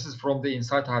 Differences from the in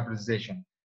situ hybridization.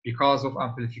 Because of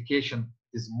amplification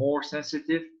is more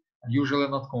sensitive and usually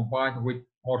not combined with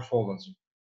morphology.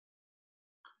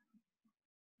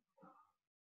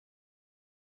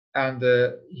 And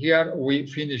here we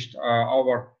finished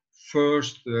our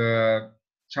first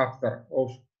chapter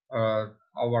of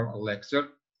our lecture.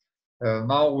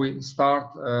 Now we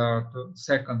start the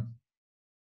second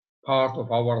part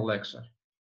of our lecture.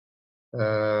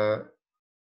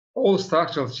 All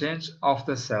structural change of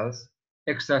the cells,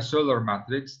 extracellular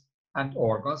matrix, and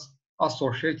organs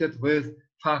associated with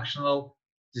functional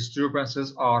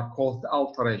disturbances are called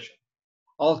alteration.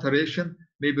 Alteration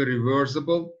may be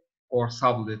reversible or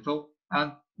sublethal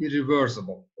and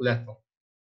irreversible, lethal.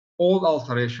 All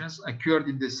alterations occurred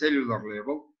in the cellular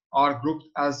level are grouped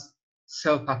as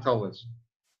cell pathology.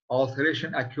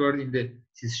 Alteration occurred in the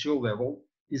tissue level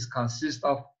is consist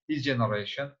of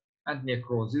degeneration and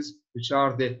necrosis, which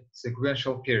are the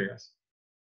sequential periods.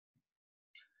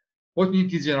 What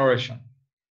means degeneration?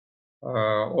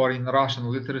 Or in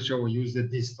Russian literature, we use the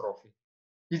dystrophy.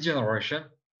 Degeneration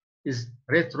is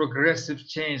retrogressive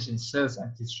change in cells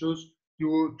and tissues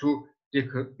due to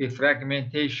the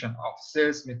fragmentation of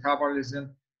cells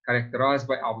metabolism characterized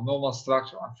by abnormal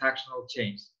structure and functional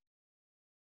change.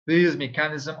 These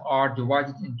mechanisms are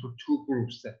divided into two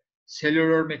groups: the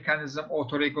cellular mechanism,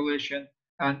 autoregulation,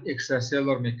 and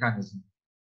extracellular mechanism,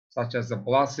 such as the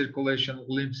blood circulation,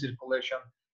 lymph circulation,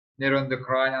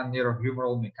 neuroendocrine and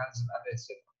neurohumoral mechanism, and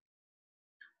etc.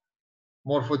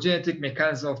 Morphogenetic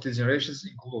mechanisms of degenerations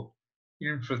include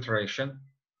infiltration,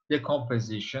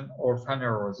 decomposition or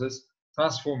phanerosis,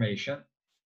 transformation,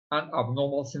 and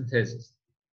abnormal synthesis.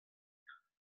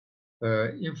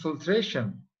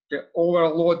 Infiltration, the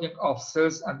overloading of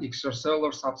cells and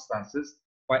extracellular substances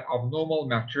by abnormal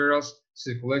materials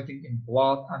circulating in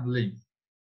blood and lymph.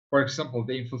 For example,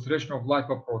 the infiltration of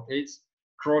lipoproteins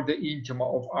through the intima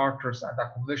of arteries and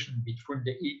accumulation between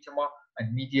the intima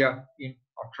and media in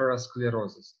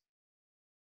arteriosclerosis.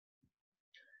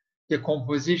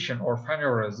 Decomposition or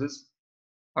phanerosis,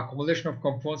 accumulation of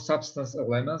compound substance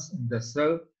elements in the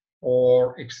cell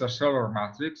or extracellular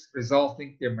matrix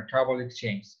resulting in metabolic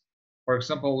change. For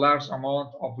example, large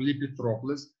amount of lipid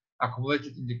droplets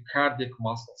accumulated in the cardiac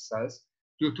muscle cells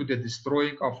due to the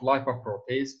destroying of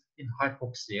lipoproteins in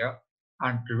hypoxia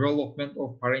and development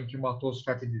of parenchymatous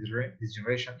fatty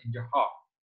degeneration in the heart.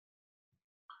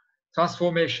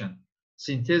 Transformation,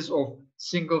 synthesis of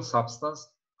single substance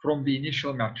from the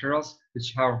initial materials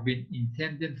which have been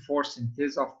intended for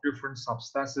synthesis of different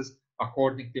substances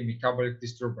according to metabolic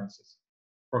disturbances.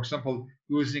 For example,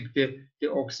 using the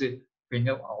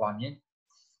deoxyphenylalanine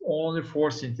only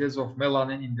for synthesis of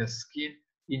melanin in the skin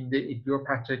in the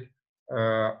idiopathic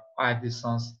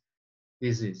Addison's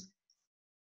disease.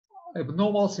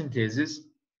 Abnormal synthesis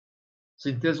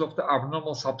of the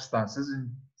abnormal substances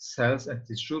in cells and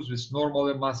tissues which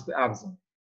normally must be absent.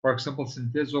 For example,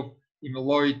 synthesis of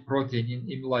amyloid protein in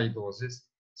amyloidosis,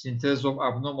 synthesis of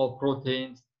abnormal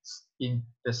proteins in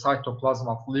the cytoplasm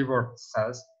of liver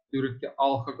cells during the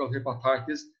alcohol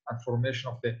hepatitis and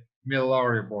formation of the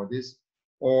medullary bodies,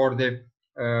 or the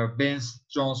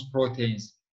Benz-Jones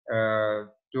proteins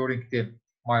during the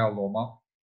myeloma.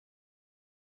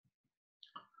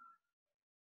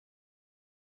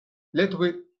 Let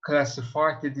we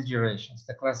classify the degenerations.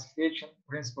 The classification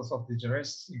principles of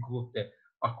degenerations include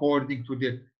according to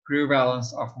the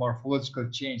prevalence of morphological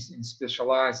change in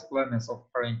specialized elements of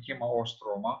parenchyma or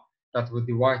stroma that will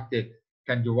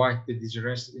can divide the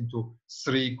degenerations into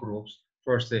three groups.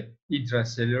 First, the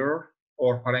intracellular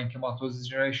or parenchymatous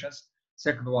degenerations.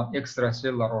 Second one,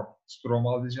 extracellular or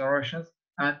stromal degenerations,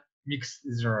 and mixed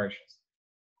degenerations.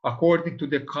 According to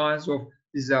the kinds of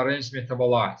disarranged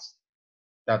metabolites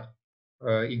that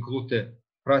include the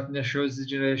proteinaceous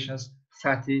degenerations,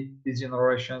 fatty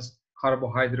degenerations,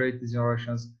 carbohydrate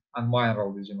degenerations, and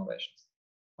mineral degenerations.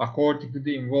 According to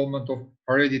the involvement of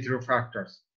hereditary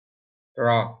factors, there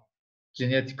are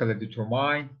genetically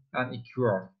determined and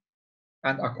acquired.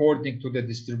 And according to the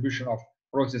distribution of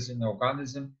processes in the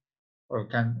organism, we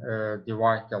can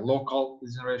divide the local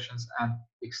degenerations and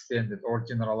extended or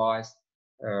generalized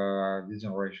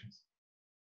degenerations.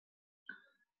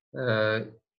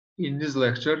 In this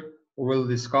lecture, we will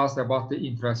discuss about the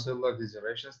intracellular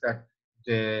degenerations,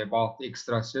 about the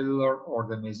extracellular or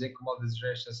the mesenchymal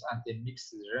degenerations, and the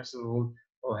mixed degenerations.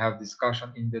 We'll have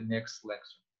discussion in the next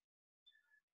lecture.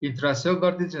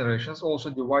 Intracellular degenerations also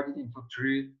divided into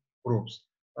three groups: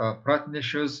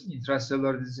 proteinaceous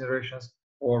intracellular degenerations,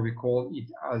 or we call it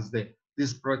as the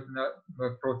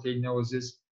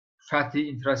dysproteinosis, fatty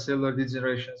intracellular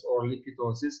degenerations or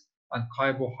lipidosis, and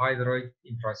carbohydrate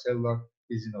intracellular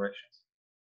degenerations.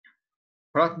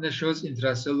 Proteinaceous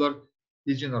intracellular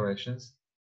degenerations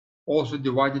also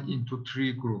divided into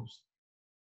three groups: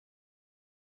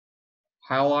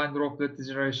 hyaline droplet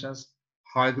degenerations,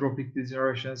 hydropic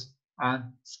degenerations, and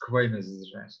squamous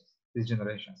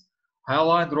degenerations.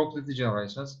 Hyaline droplet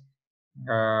degenerations,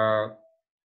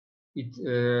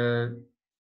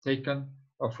 taken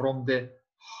from the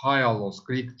hyalos,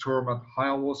 Greek term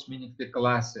hyalos, meaning the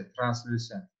glassy,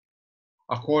 translucent.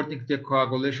 According to the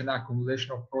coagulation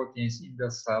accumulation of proteins in the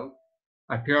cell,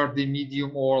 appear the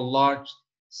medium or large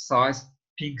size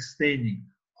pink staining,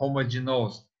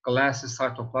 homogeneous, glassy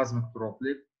cytoplasmic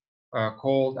droplet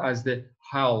called as the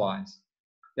hyalines.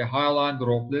 The hyaline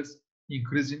droplets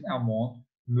increase in amount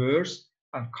worse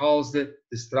and cause the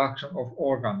destruction of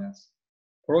organelles.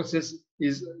 Process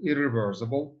is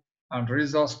irreversible and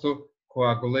results to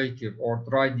coagulative or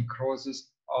dry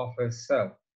necrosis of a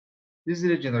cell. This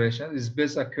degeneration is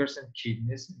best occurs in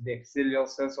kidneys, in the epithelial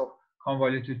cells of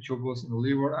convoluted tubules in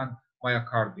liver and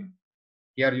myocardium.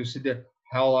 Here you see the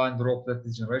hyaline droplet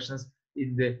degenerations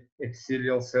in the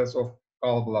epithelial cells of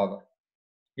gallbladder.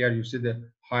 Here you see the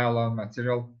hyaline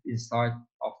material inside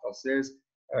of the cells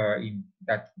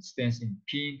that stains in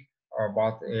pink,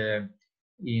 but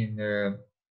in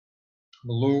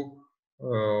blue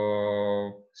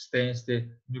stains the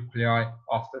nuclei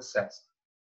of the cells.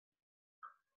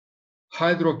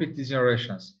 Hydropic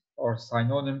degenerations, or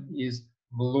synonym is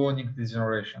ballooning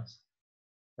degenerations.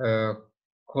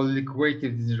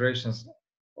 Colliquative degenerations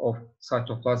of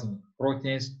cytoplasmic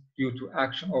proteins due to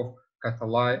action of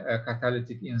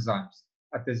catalytic enzymes.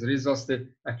 As a result, the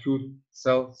acute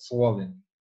cell swelling.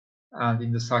 And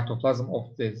in the cytoplasm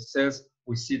of the cells,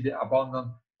 we see the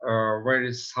abundant,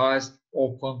 very sized,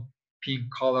 open,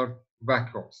 pink-colored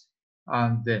vacuoles.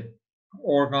 And the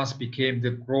organs became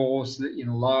the grossly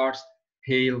enlarged,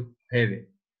 pale, heavy.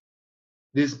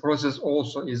 This process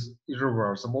also is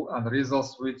irreversible and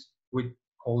results with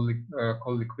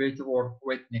colliquative or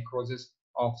wet necrosis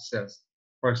of cells.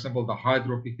 For example, the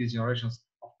hydropic degenerations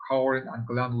of cowering and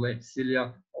glandular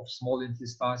epithelia of small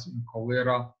intestines in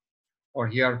cholera, or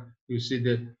here you see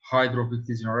the hydropic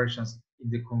degenerations in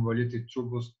the convoluted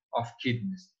tubules of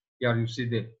kidneys. Here you see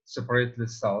the separately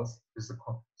cells. This is a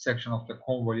section of the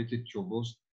convoluted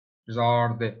tubules. These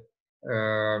are the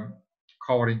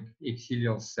covering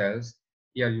epithelial cells.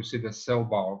 Here you see the cell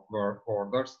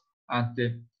borders and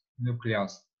the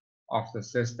nucleus of the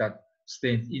cells that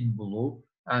stained in blue.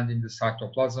 And in the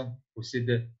cytoplasm, we see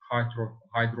the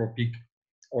hydropic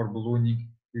or ballooning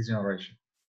degeneration.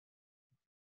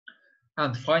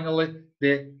 And finally,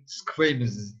 the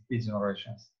squamous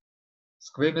degenerations.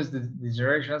 Squamous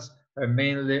degenerations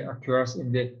mainly occurs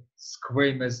in the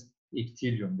squamous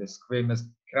epithelium, the squamous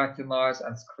keratinized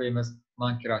and squamous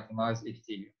non-keratinized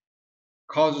epithelium.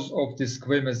 Causes of the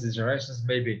squamous degenerations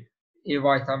may be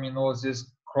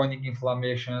avitaminosis, chronic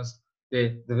inflammations,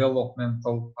 the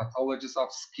developmental pathologies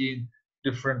of skin,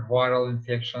 different viral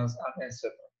infections, and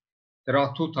etc. There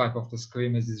are two types of the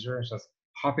squamous degenerations,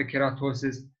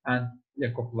 hyperkeratosis and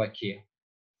leukoplakia.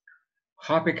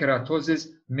 Hyperkeratosis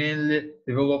mainly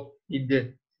develop in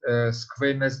the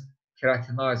squamous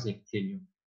keratinized epithelium,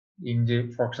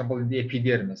 for example, in the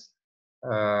epidermis,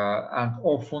 and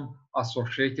often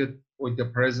associated with the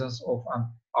presence of an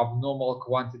abnormal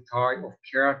quantity of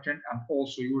keratin and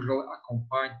also usually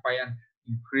accompanied by an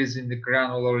increase in the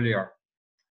granular layer.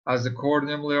 As the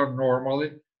corneum layer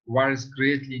normally varies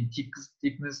greatly in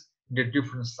thickness in the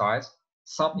different size,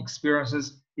 some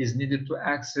experiences is needed to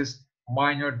access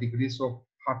minor degrees of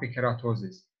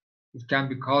hyperkeratosis. It can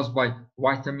be caused by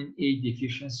vitamin A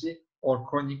deficiency or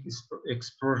chronic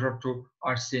exposure to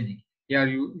arsenic. Here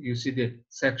you see the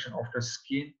section of the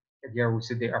skin. Here we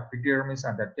see the epidermis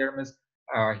and the dermis.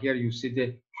 Here you see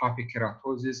the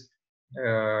hyperkeratosis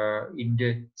in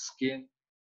the skin,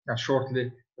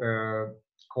 shortly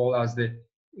called as the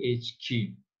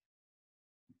HQ.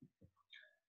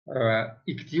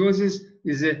 Ichthyosis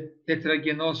is a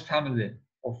heterogeneous family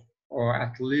of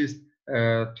at least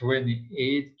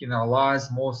 28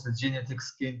 generalized, mostly genetic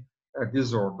skin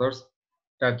disorders.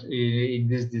 That in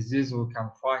this disease we can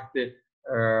find the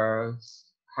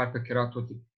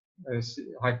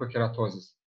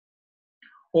hyperkeratosis.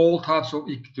 All types of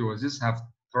ichthyosis have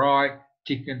dry,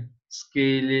 thickened,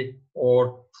 scaly,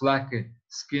 or flaky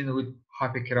skin with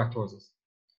hyperkeratosis.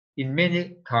 In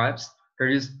many types, there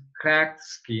is cracked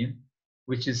skin,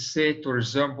 which is said to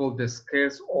resemble the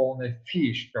scales on a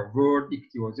fish. The word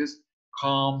ichthyosis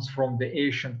comes from the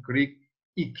ancient Greek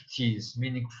ichthys,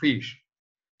 meaning fish.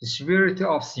 The severity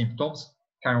of symptoms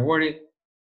can vary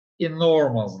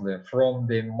enormously from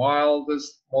the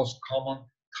mildest, most common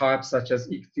types such as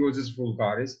ichthyosis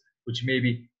vulgaris, which may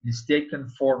be mistaken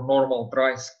for normal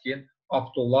dry skin,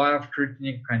 up to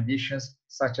life-threatening conditions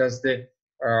such as the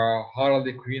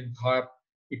Harlequin type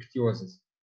ichthyosis.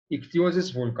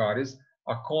 Ichthyosis vulgaris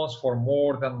accounts for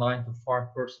more than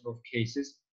 95% of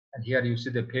cases, and here you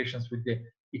see the patients with the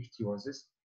ichthyosis.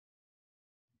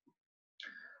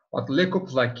 But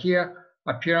leukoplakia,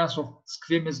 appearance of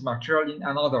squamous material in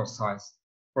another size.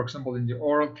 For example, in the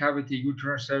oral cavity,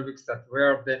 uterine cervix, that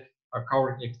where the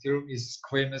covering epithelium is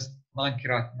squamous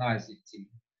non-keratinized epithelium.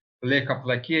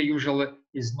 Leukoplakia usually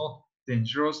is not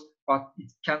dangerous, but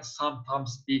it can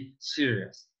sometimes be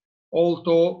serious.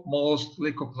 Although most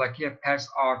leukoplakia pairs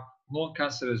are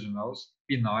non-cancerous,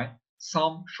 benign,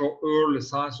 some show early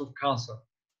signs of cancer,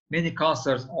 Many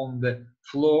cancers on the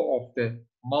floor of the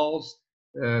mouth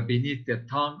beneath the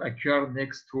tongue occur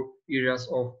next to areas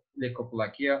of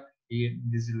leukoplakia. In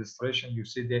this illustration, you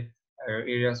see the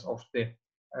areas of the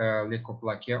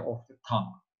leukoplakia of the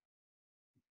tongue.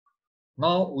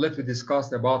 Now, let's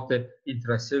discuss about the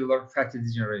intracellular fatty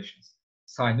degenerations.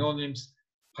 Synonyms: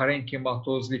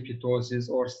 parenchymatous, lipitosis,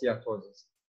 or steatosis.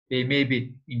 They may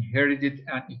be inherited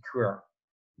and acquired.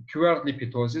 Acquired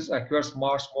lipitosis occurs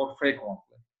much more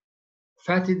frequently.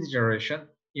 Fatty degeneration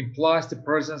implies the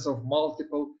presence of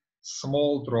multiple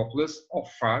small droplets of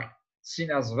fat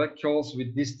seen as vacuoles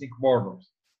with distinct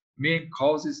borders. Main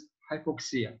cause is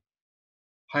hypoxia.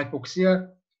 Hypoxia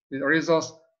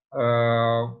results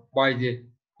by the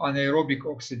anaerobic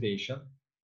oxidation.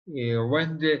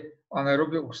 When the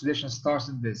anaerobic oxidation starts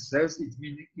in the cells, it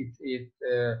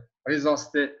results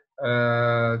the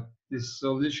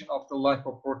dissolution of the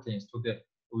lipoproteins to the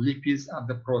lipids and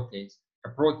the proteins. The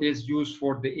proteins used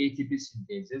for the ATP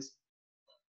synthesis,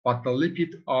 but the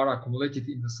lipids are accumulated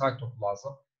in the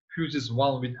cytoplasm, fuses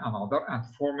one with another, and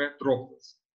form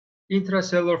droplets.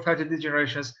 Intracellular fatty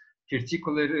degenerations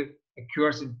particularly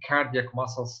occurs in cardiac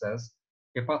muscle cells,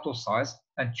 hepatocytes,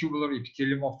 and tubular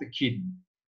epithelium of the kidney.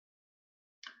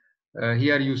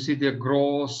 Here you see the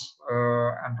gross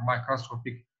and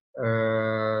microscopic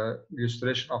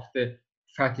illustration of the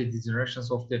fatty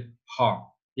degenerations of the heart.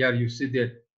 Here you see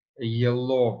the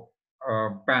yellow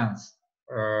bands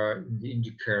in the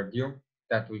endocardium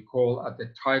that we call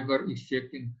the tiger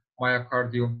effect in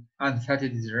myocardium, and fatty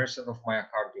degeneration of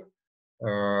myocardium.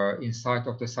 Inside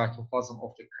of the cytoplasm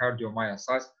of the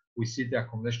cardiomyocytes, we see the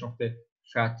accumulation of the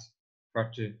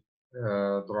fatty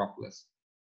droplets.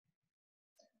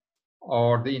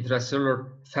 Or the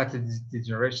intracellular fatty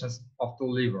degenerations of the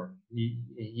liver.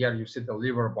 Here you see the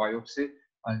liver biopsy,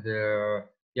 and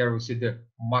here we see the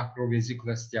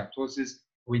macrovesicular steatosis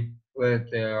with the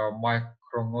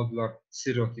micronodular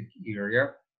cirrhotic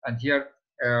area. And here,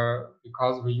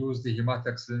 because we use the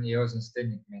hematoxylin eosin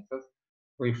staining method,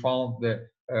 we found the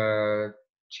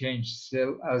changed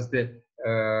cell as the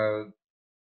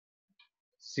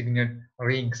signet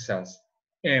ring cells,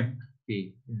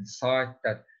 empty inside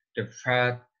that the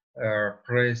fat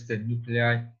press the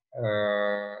nuclei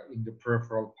in the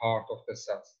peripheral part of the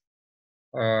cells.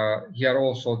 Here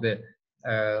also the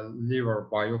liver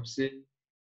biopsy,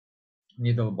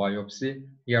 needle biopsy.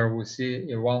 Here we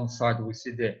see on one side we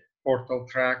see the portal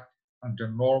tract and the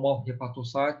normal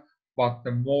hepatocyte, but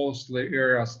the mostly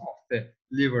areas of the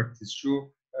liver tissue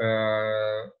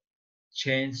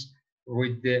change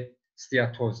with the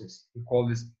steatosis. We call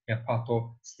this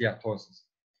hepatosteatosis.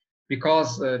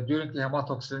 Because during the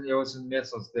hematoxylin eosin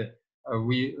methods,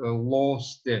 we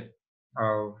lost the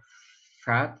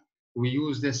fat, we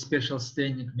use the special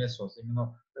staining methods,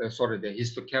 the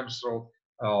histochemical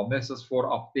methods for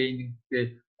obtaining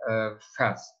the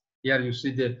fats. Here you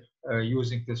see the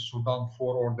using the Sudan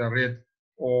 4 or the red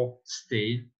O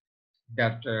stain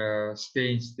that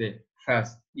stains the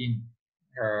fats in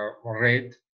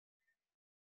red,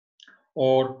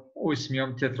 or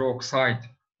osmium tetroxide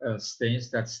stains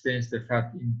that stains the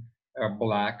fat in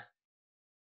black.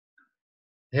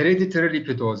 Hereditary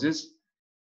lipidosis,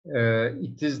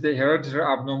 it is the hereditary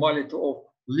abnormality of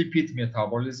lipid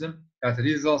metabolism that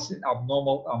results in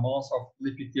abnormal amounts of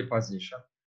lipid deposition.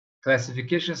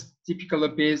 Classifications typically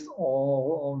based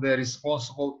on the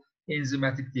responsible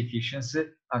enzymatic deficiency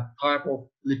and type of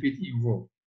lipid involved.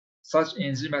 Such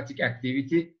enzymatic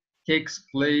activity takes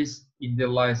place in the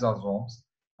lysosomes,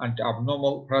 and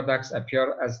abnormal products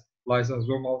appear as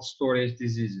lysosomal storage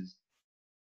diseases.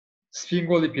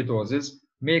 Sphingolipidosis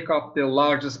make up the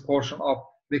largest portion of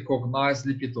recognized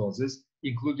lipidosis,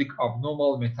 including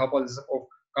abnormal metabolism of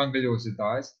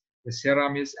gangliosides, the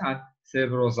ceramides, and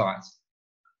cerebrosides.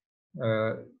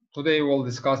 Today we'll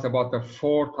discuss about the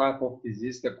 4 types of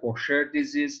disease: the Gaucher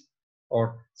disease,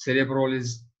 or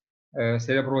cerebrosen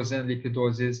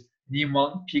lipidosis,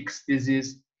 Niemann-Pick's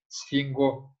disease,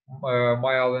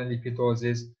 sphingomyelin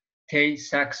lipidosis,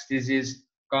 Tay-Sachs disease,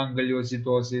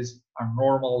 gangliosidosis, and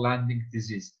normal landing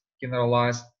disease,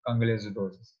 generalized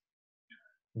gangliosidosis.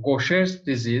 Gaucher's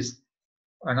disease,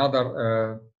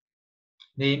 another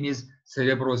name is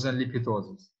cerebrosen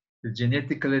lipidosis, the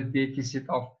genetically deficit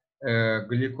of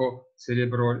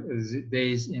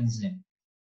glycocerebrosidase enzyme.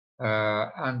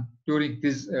 And during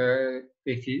this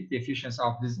deficiency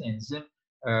of this enzyme,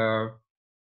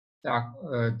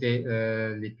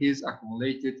 the lipids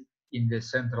accumulated in the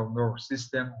central nervous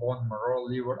system, bone marrow,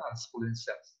 liver, and spleen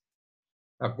cells.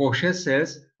 Gaucher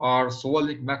cells are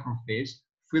swelling macrophages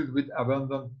filled with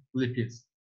abundant lipids.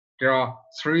 There are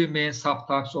 3 main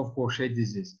subtypes of Gaucher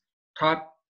disease. Type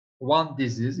 1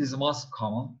 disease is most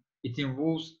common. It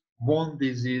involves bone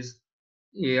disease,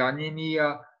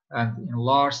 anemia, and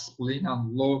enlarged spleen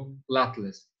and low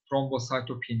platelets,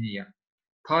 thrombocytopenia.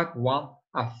 Type 1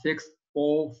 affects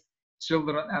both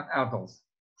children and adults.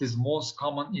 It is most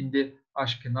common in the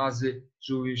Ashkenazi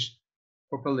Jewish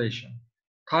population.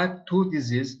 Type 2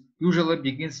 disease usually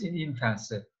begins in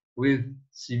infancy with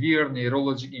severe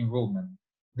neurologic involvement.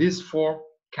 This form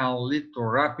can lead to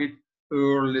rapid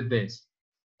early death.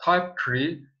 Type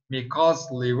 3 may cause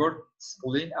liver,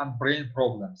 spleen, and brain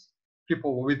problems.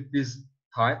 People with this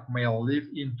type may live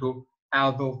into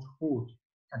adulthood.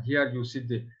 And here you see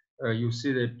the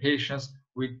patients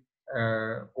with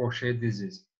Gaucher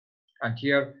disease. And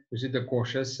here you see the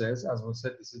Gaucher cells. As we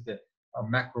said, this is the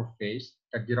macrophage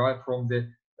that derive from the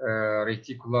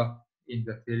reticular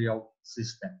endothelial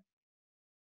system.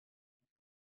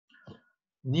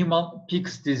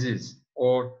 Niemann-Pick's disease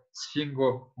or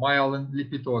sphingomyelin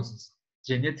lipidosis,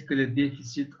 genetically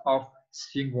deficit of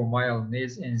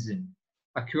sphingomyelinase enzyme,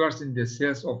 occurs in the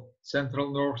cells of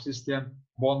central nervous system,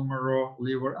 bone marrow,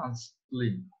 liver, and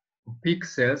spleen. Pick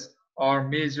cells are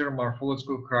major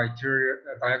morphological criteria,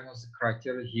 diagnostic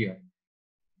criteria here.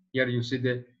 Here you see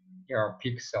the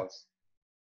Pick cells.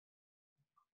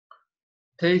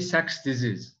 Tay-Sachs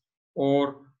disease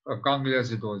or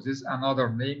gangliosidosis, another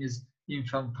name is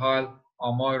infantile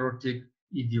amyloidotic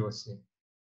idiocy.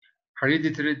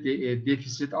 Hereditary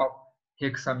deficit of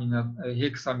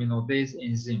hexaminidase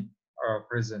enzyme are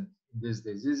present in these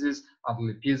diseases, and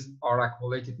lipids are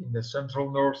accumulated in the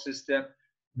central nervous system,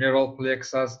 neural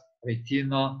plexus,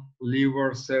 retina,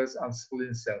 liver cells, and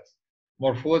spleen cells.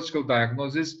 Morphological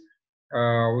diagnosis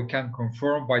we can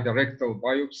confirm by the rectal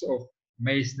biopsy of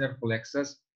Meissner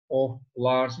plexus of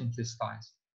large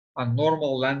intestines. And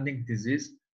normal landing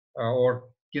disease or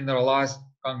generalized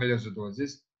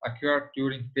gangliosidosis occurred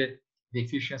during the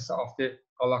deficiency of the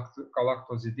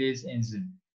galactosidase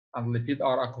enzyme, and lipids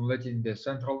are accumulated in the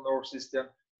central nervous system,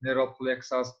 neural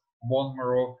plexus, bone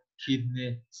marrow,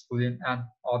 kidney, spleen, and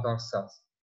other cells.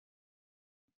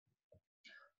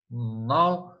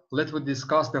 Now, let us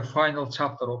discuss the final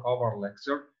chapter of our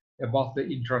lecture about the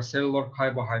intracellular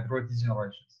carbohydrate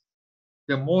degenerations.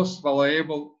 The most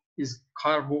valuable is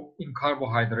in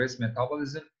carbohydrates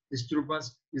metabolism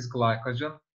disturbance is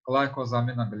glycogen,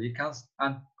 glycosaminoglycans,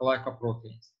 and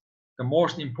glycoproteins. The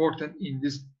most important in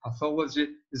this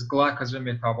pathology is glycogen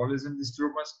metabolism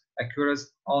disturbance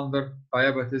occurs under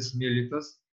diabetes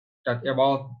mellitus. That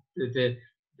about the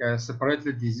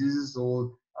separately diseases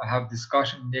will have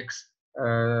discussion next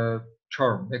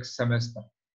term, next semester.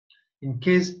 In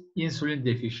case insulin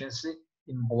deficiency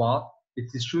in blood, the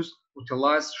tissues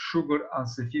utilize sugar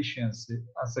insufficiently,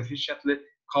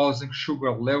 causing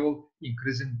sugar level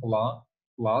increase in blood,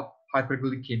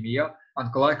 hyperglycemia,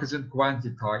 and glycogen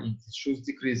quantity in tissues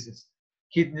decreases.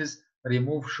 Kidneys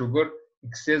remove sugar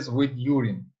excess with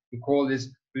urine. We call this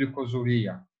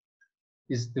glucosuria.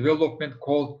 This development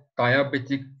called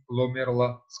diabetic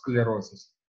glomerular sclerosis.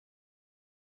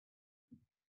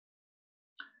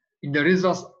 In the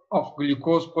results of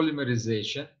glucose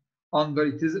polymerization, under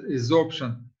its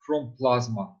resorption from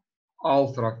plasma,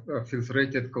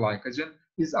 ultrafiltrated glycogen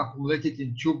is accumulated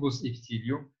in tubules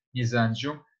epithelium,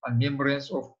 mesangium, and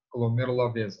membranes of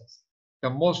glomerular vessels. The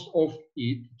most of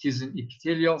it is in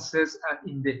epithelial cells and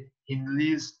in the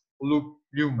Henle's loop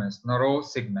lumens, narrow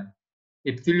segment.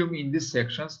 Epithelium in these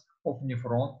sections of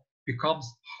nephron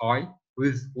becomes high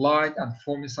with light and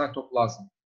foamy cytoplasm.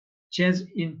 Changes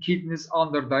in kidneys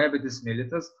under diabetes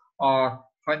mellitus are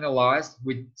finalized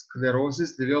with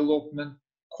sclerosis development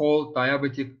called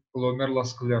diabetic glomerular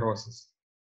sclerosis.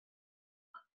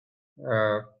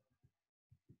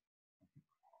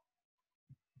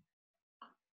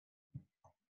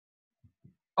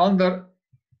 Under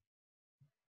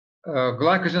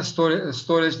glycogen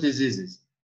storage diseases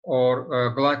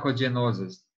or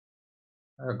glycogenosis,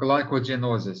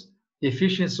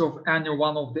 deficiency of any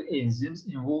one of the enzymes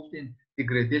involved in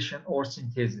degradation or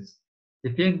synthesis.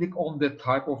 Depending on the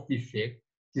type of defect,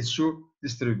 tissue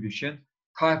distribution,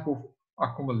 type of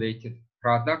accumulated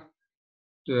product,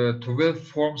 12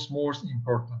 forms most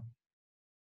important.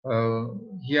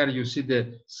 Here you see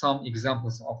some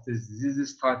examples of these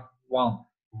diseases. Type 1,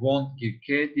 von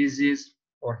Guericke disease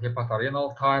or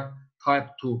hepatorenal type.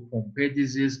 Type 2, Pompe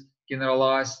disease,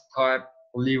 generalized type,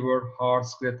 liver, heart,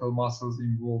 skeletal muscles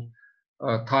involved.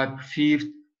 Type 5,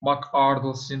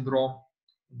 McArdle syndrome,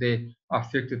 they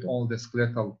affected only the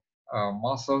skeletal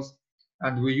muscles.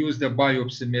 And we use the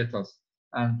biopsy methods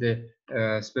and the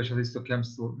special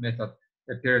histochemical method,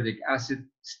 the periodic acid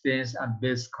stains and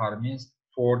base carmines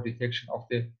for detection of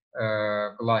the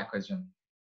glycogen.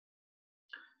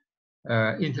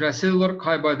 Intracellular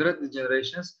carbohydrate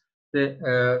degenerations.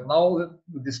 Now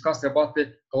we discussed about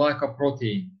the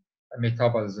glycoprotein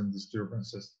metabolism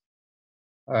disturbances.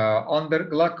 Under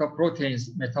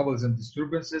glycoproteins metabolism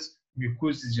disturbances,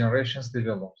 mucous degenerations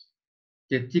develops.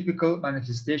 The typical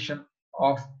manifestation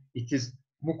of it is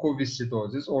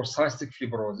mucoviscidosis or cystic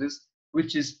fibrosis,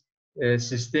 which is a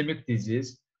systemic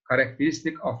disease,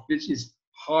 characteristic of which is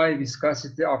high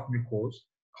viscosity of mucose,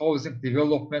 causing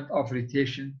development of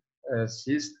irritation,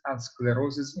 cyst, and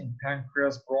sclerosis in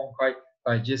pancreas, bronchi,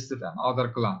 digestive, and other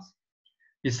glands.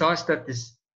 Besides that,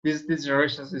 this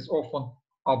degeneration is often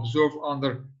observed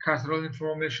under catarrhal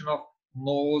inflammation of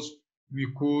nose,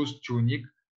 mucous tunic,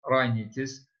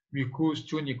 rhinitis, mucous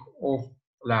tunic of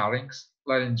larynx,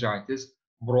 laryngitis,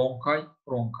 bronchi,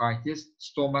 bronchitis,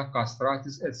 stomach,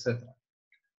 gastritis, etc.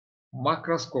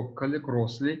 Macroscopically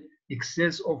grossly,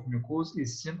 excess of mucus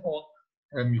is seen on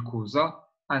mucosa,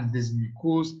 and this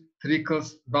mucus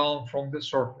trickles down from the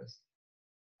surface.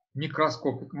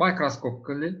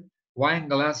 Microscopically, wine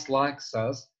glass-like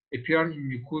cells appear in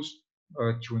mucous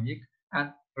tunic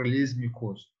and release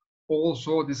mucus.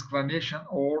 Also, desquamation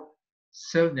or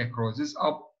cell necrosis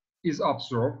is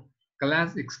observed.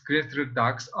 Glands excretory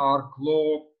ducts are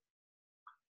clogged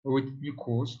with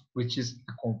mucus, which is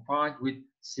accompanied with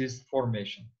cyst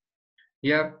formation.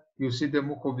 Here you see the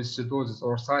mucoviscidosis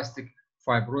or cystic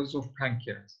fibrosis of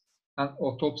pancreas. And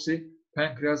autopsy,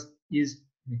 pancreas is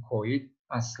mucoid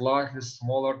and slightly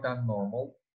smaller than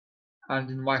normal. And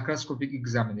in microscopic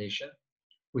examination,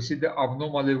 we see the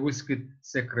abnormally viscid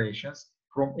secretions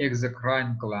from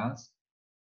exocrine glands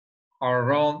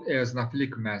around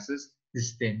eosinophilic masses,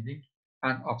 distending,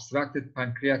 and obstructed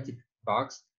pancreatic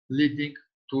ducts, leading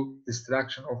to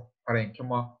destruction of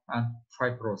parenchyma and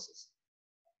fibrosis.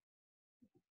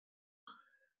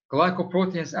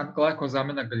 Glycoproteins and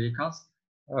glycosaminoglycans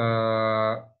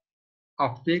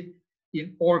uptake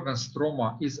in organ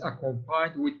stroma is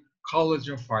accompanied with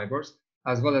collagen fibers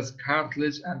as well as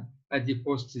cartilage and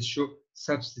adipose tissue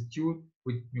substitute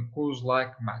with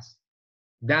mucus-like mass.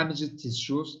 Damaged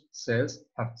tissues cells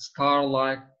have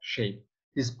star-like shape.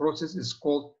 This process is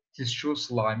called tissue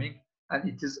sliming, and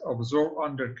it is observed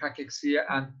under cachexia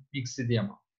and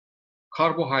myxedema.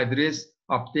 Carbohydrates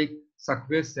uptake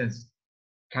sequestration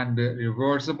can be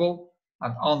reversible,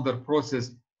 and under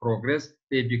process progress,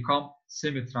 they become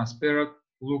semi-transparent,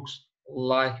 looks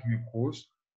like mucus,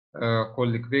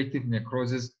 colligative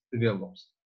necrosis develops.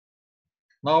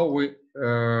 Now we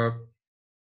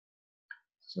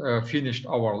finished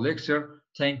our lecture.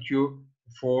 Thank you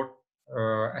for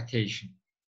attention.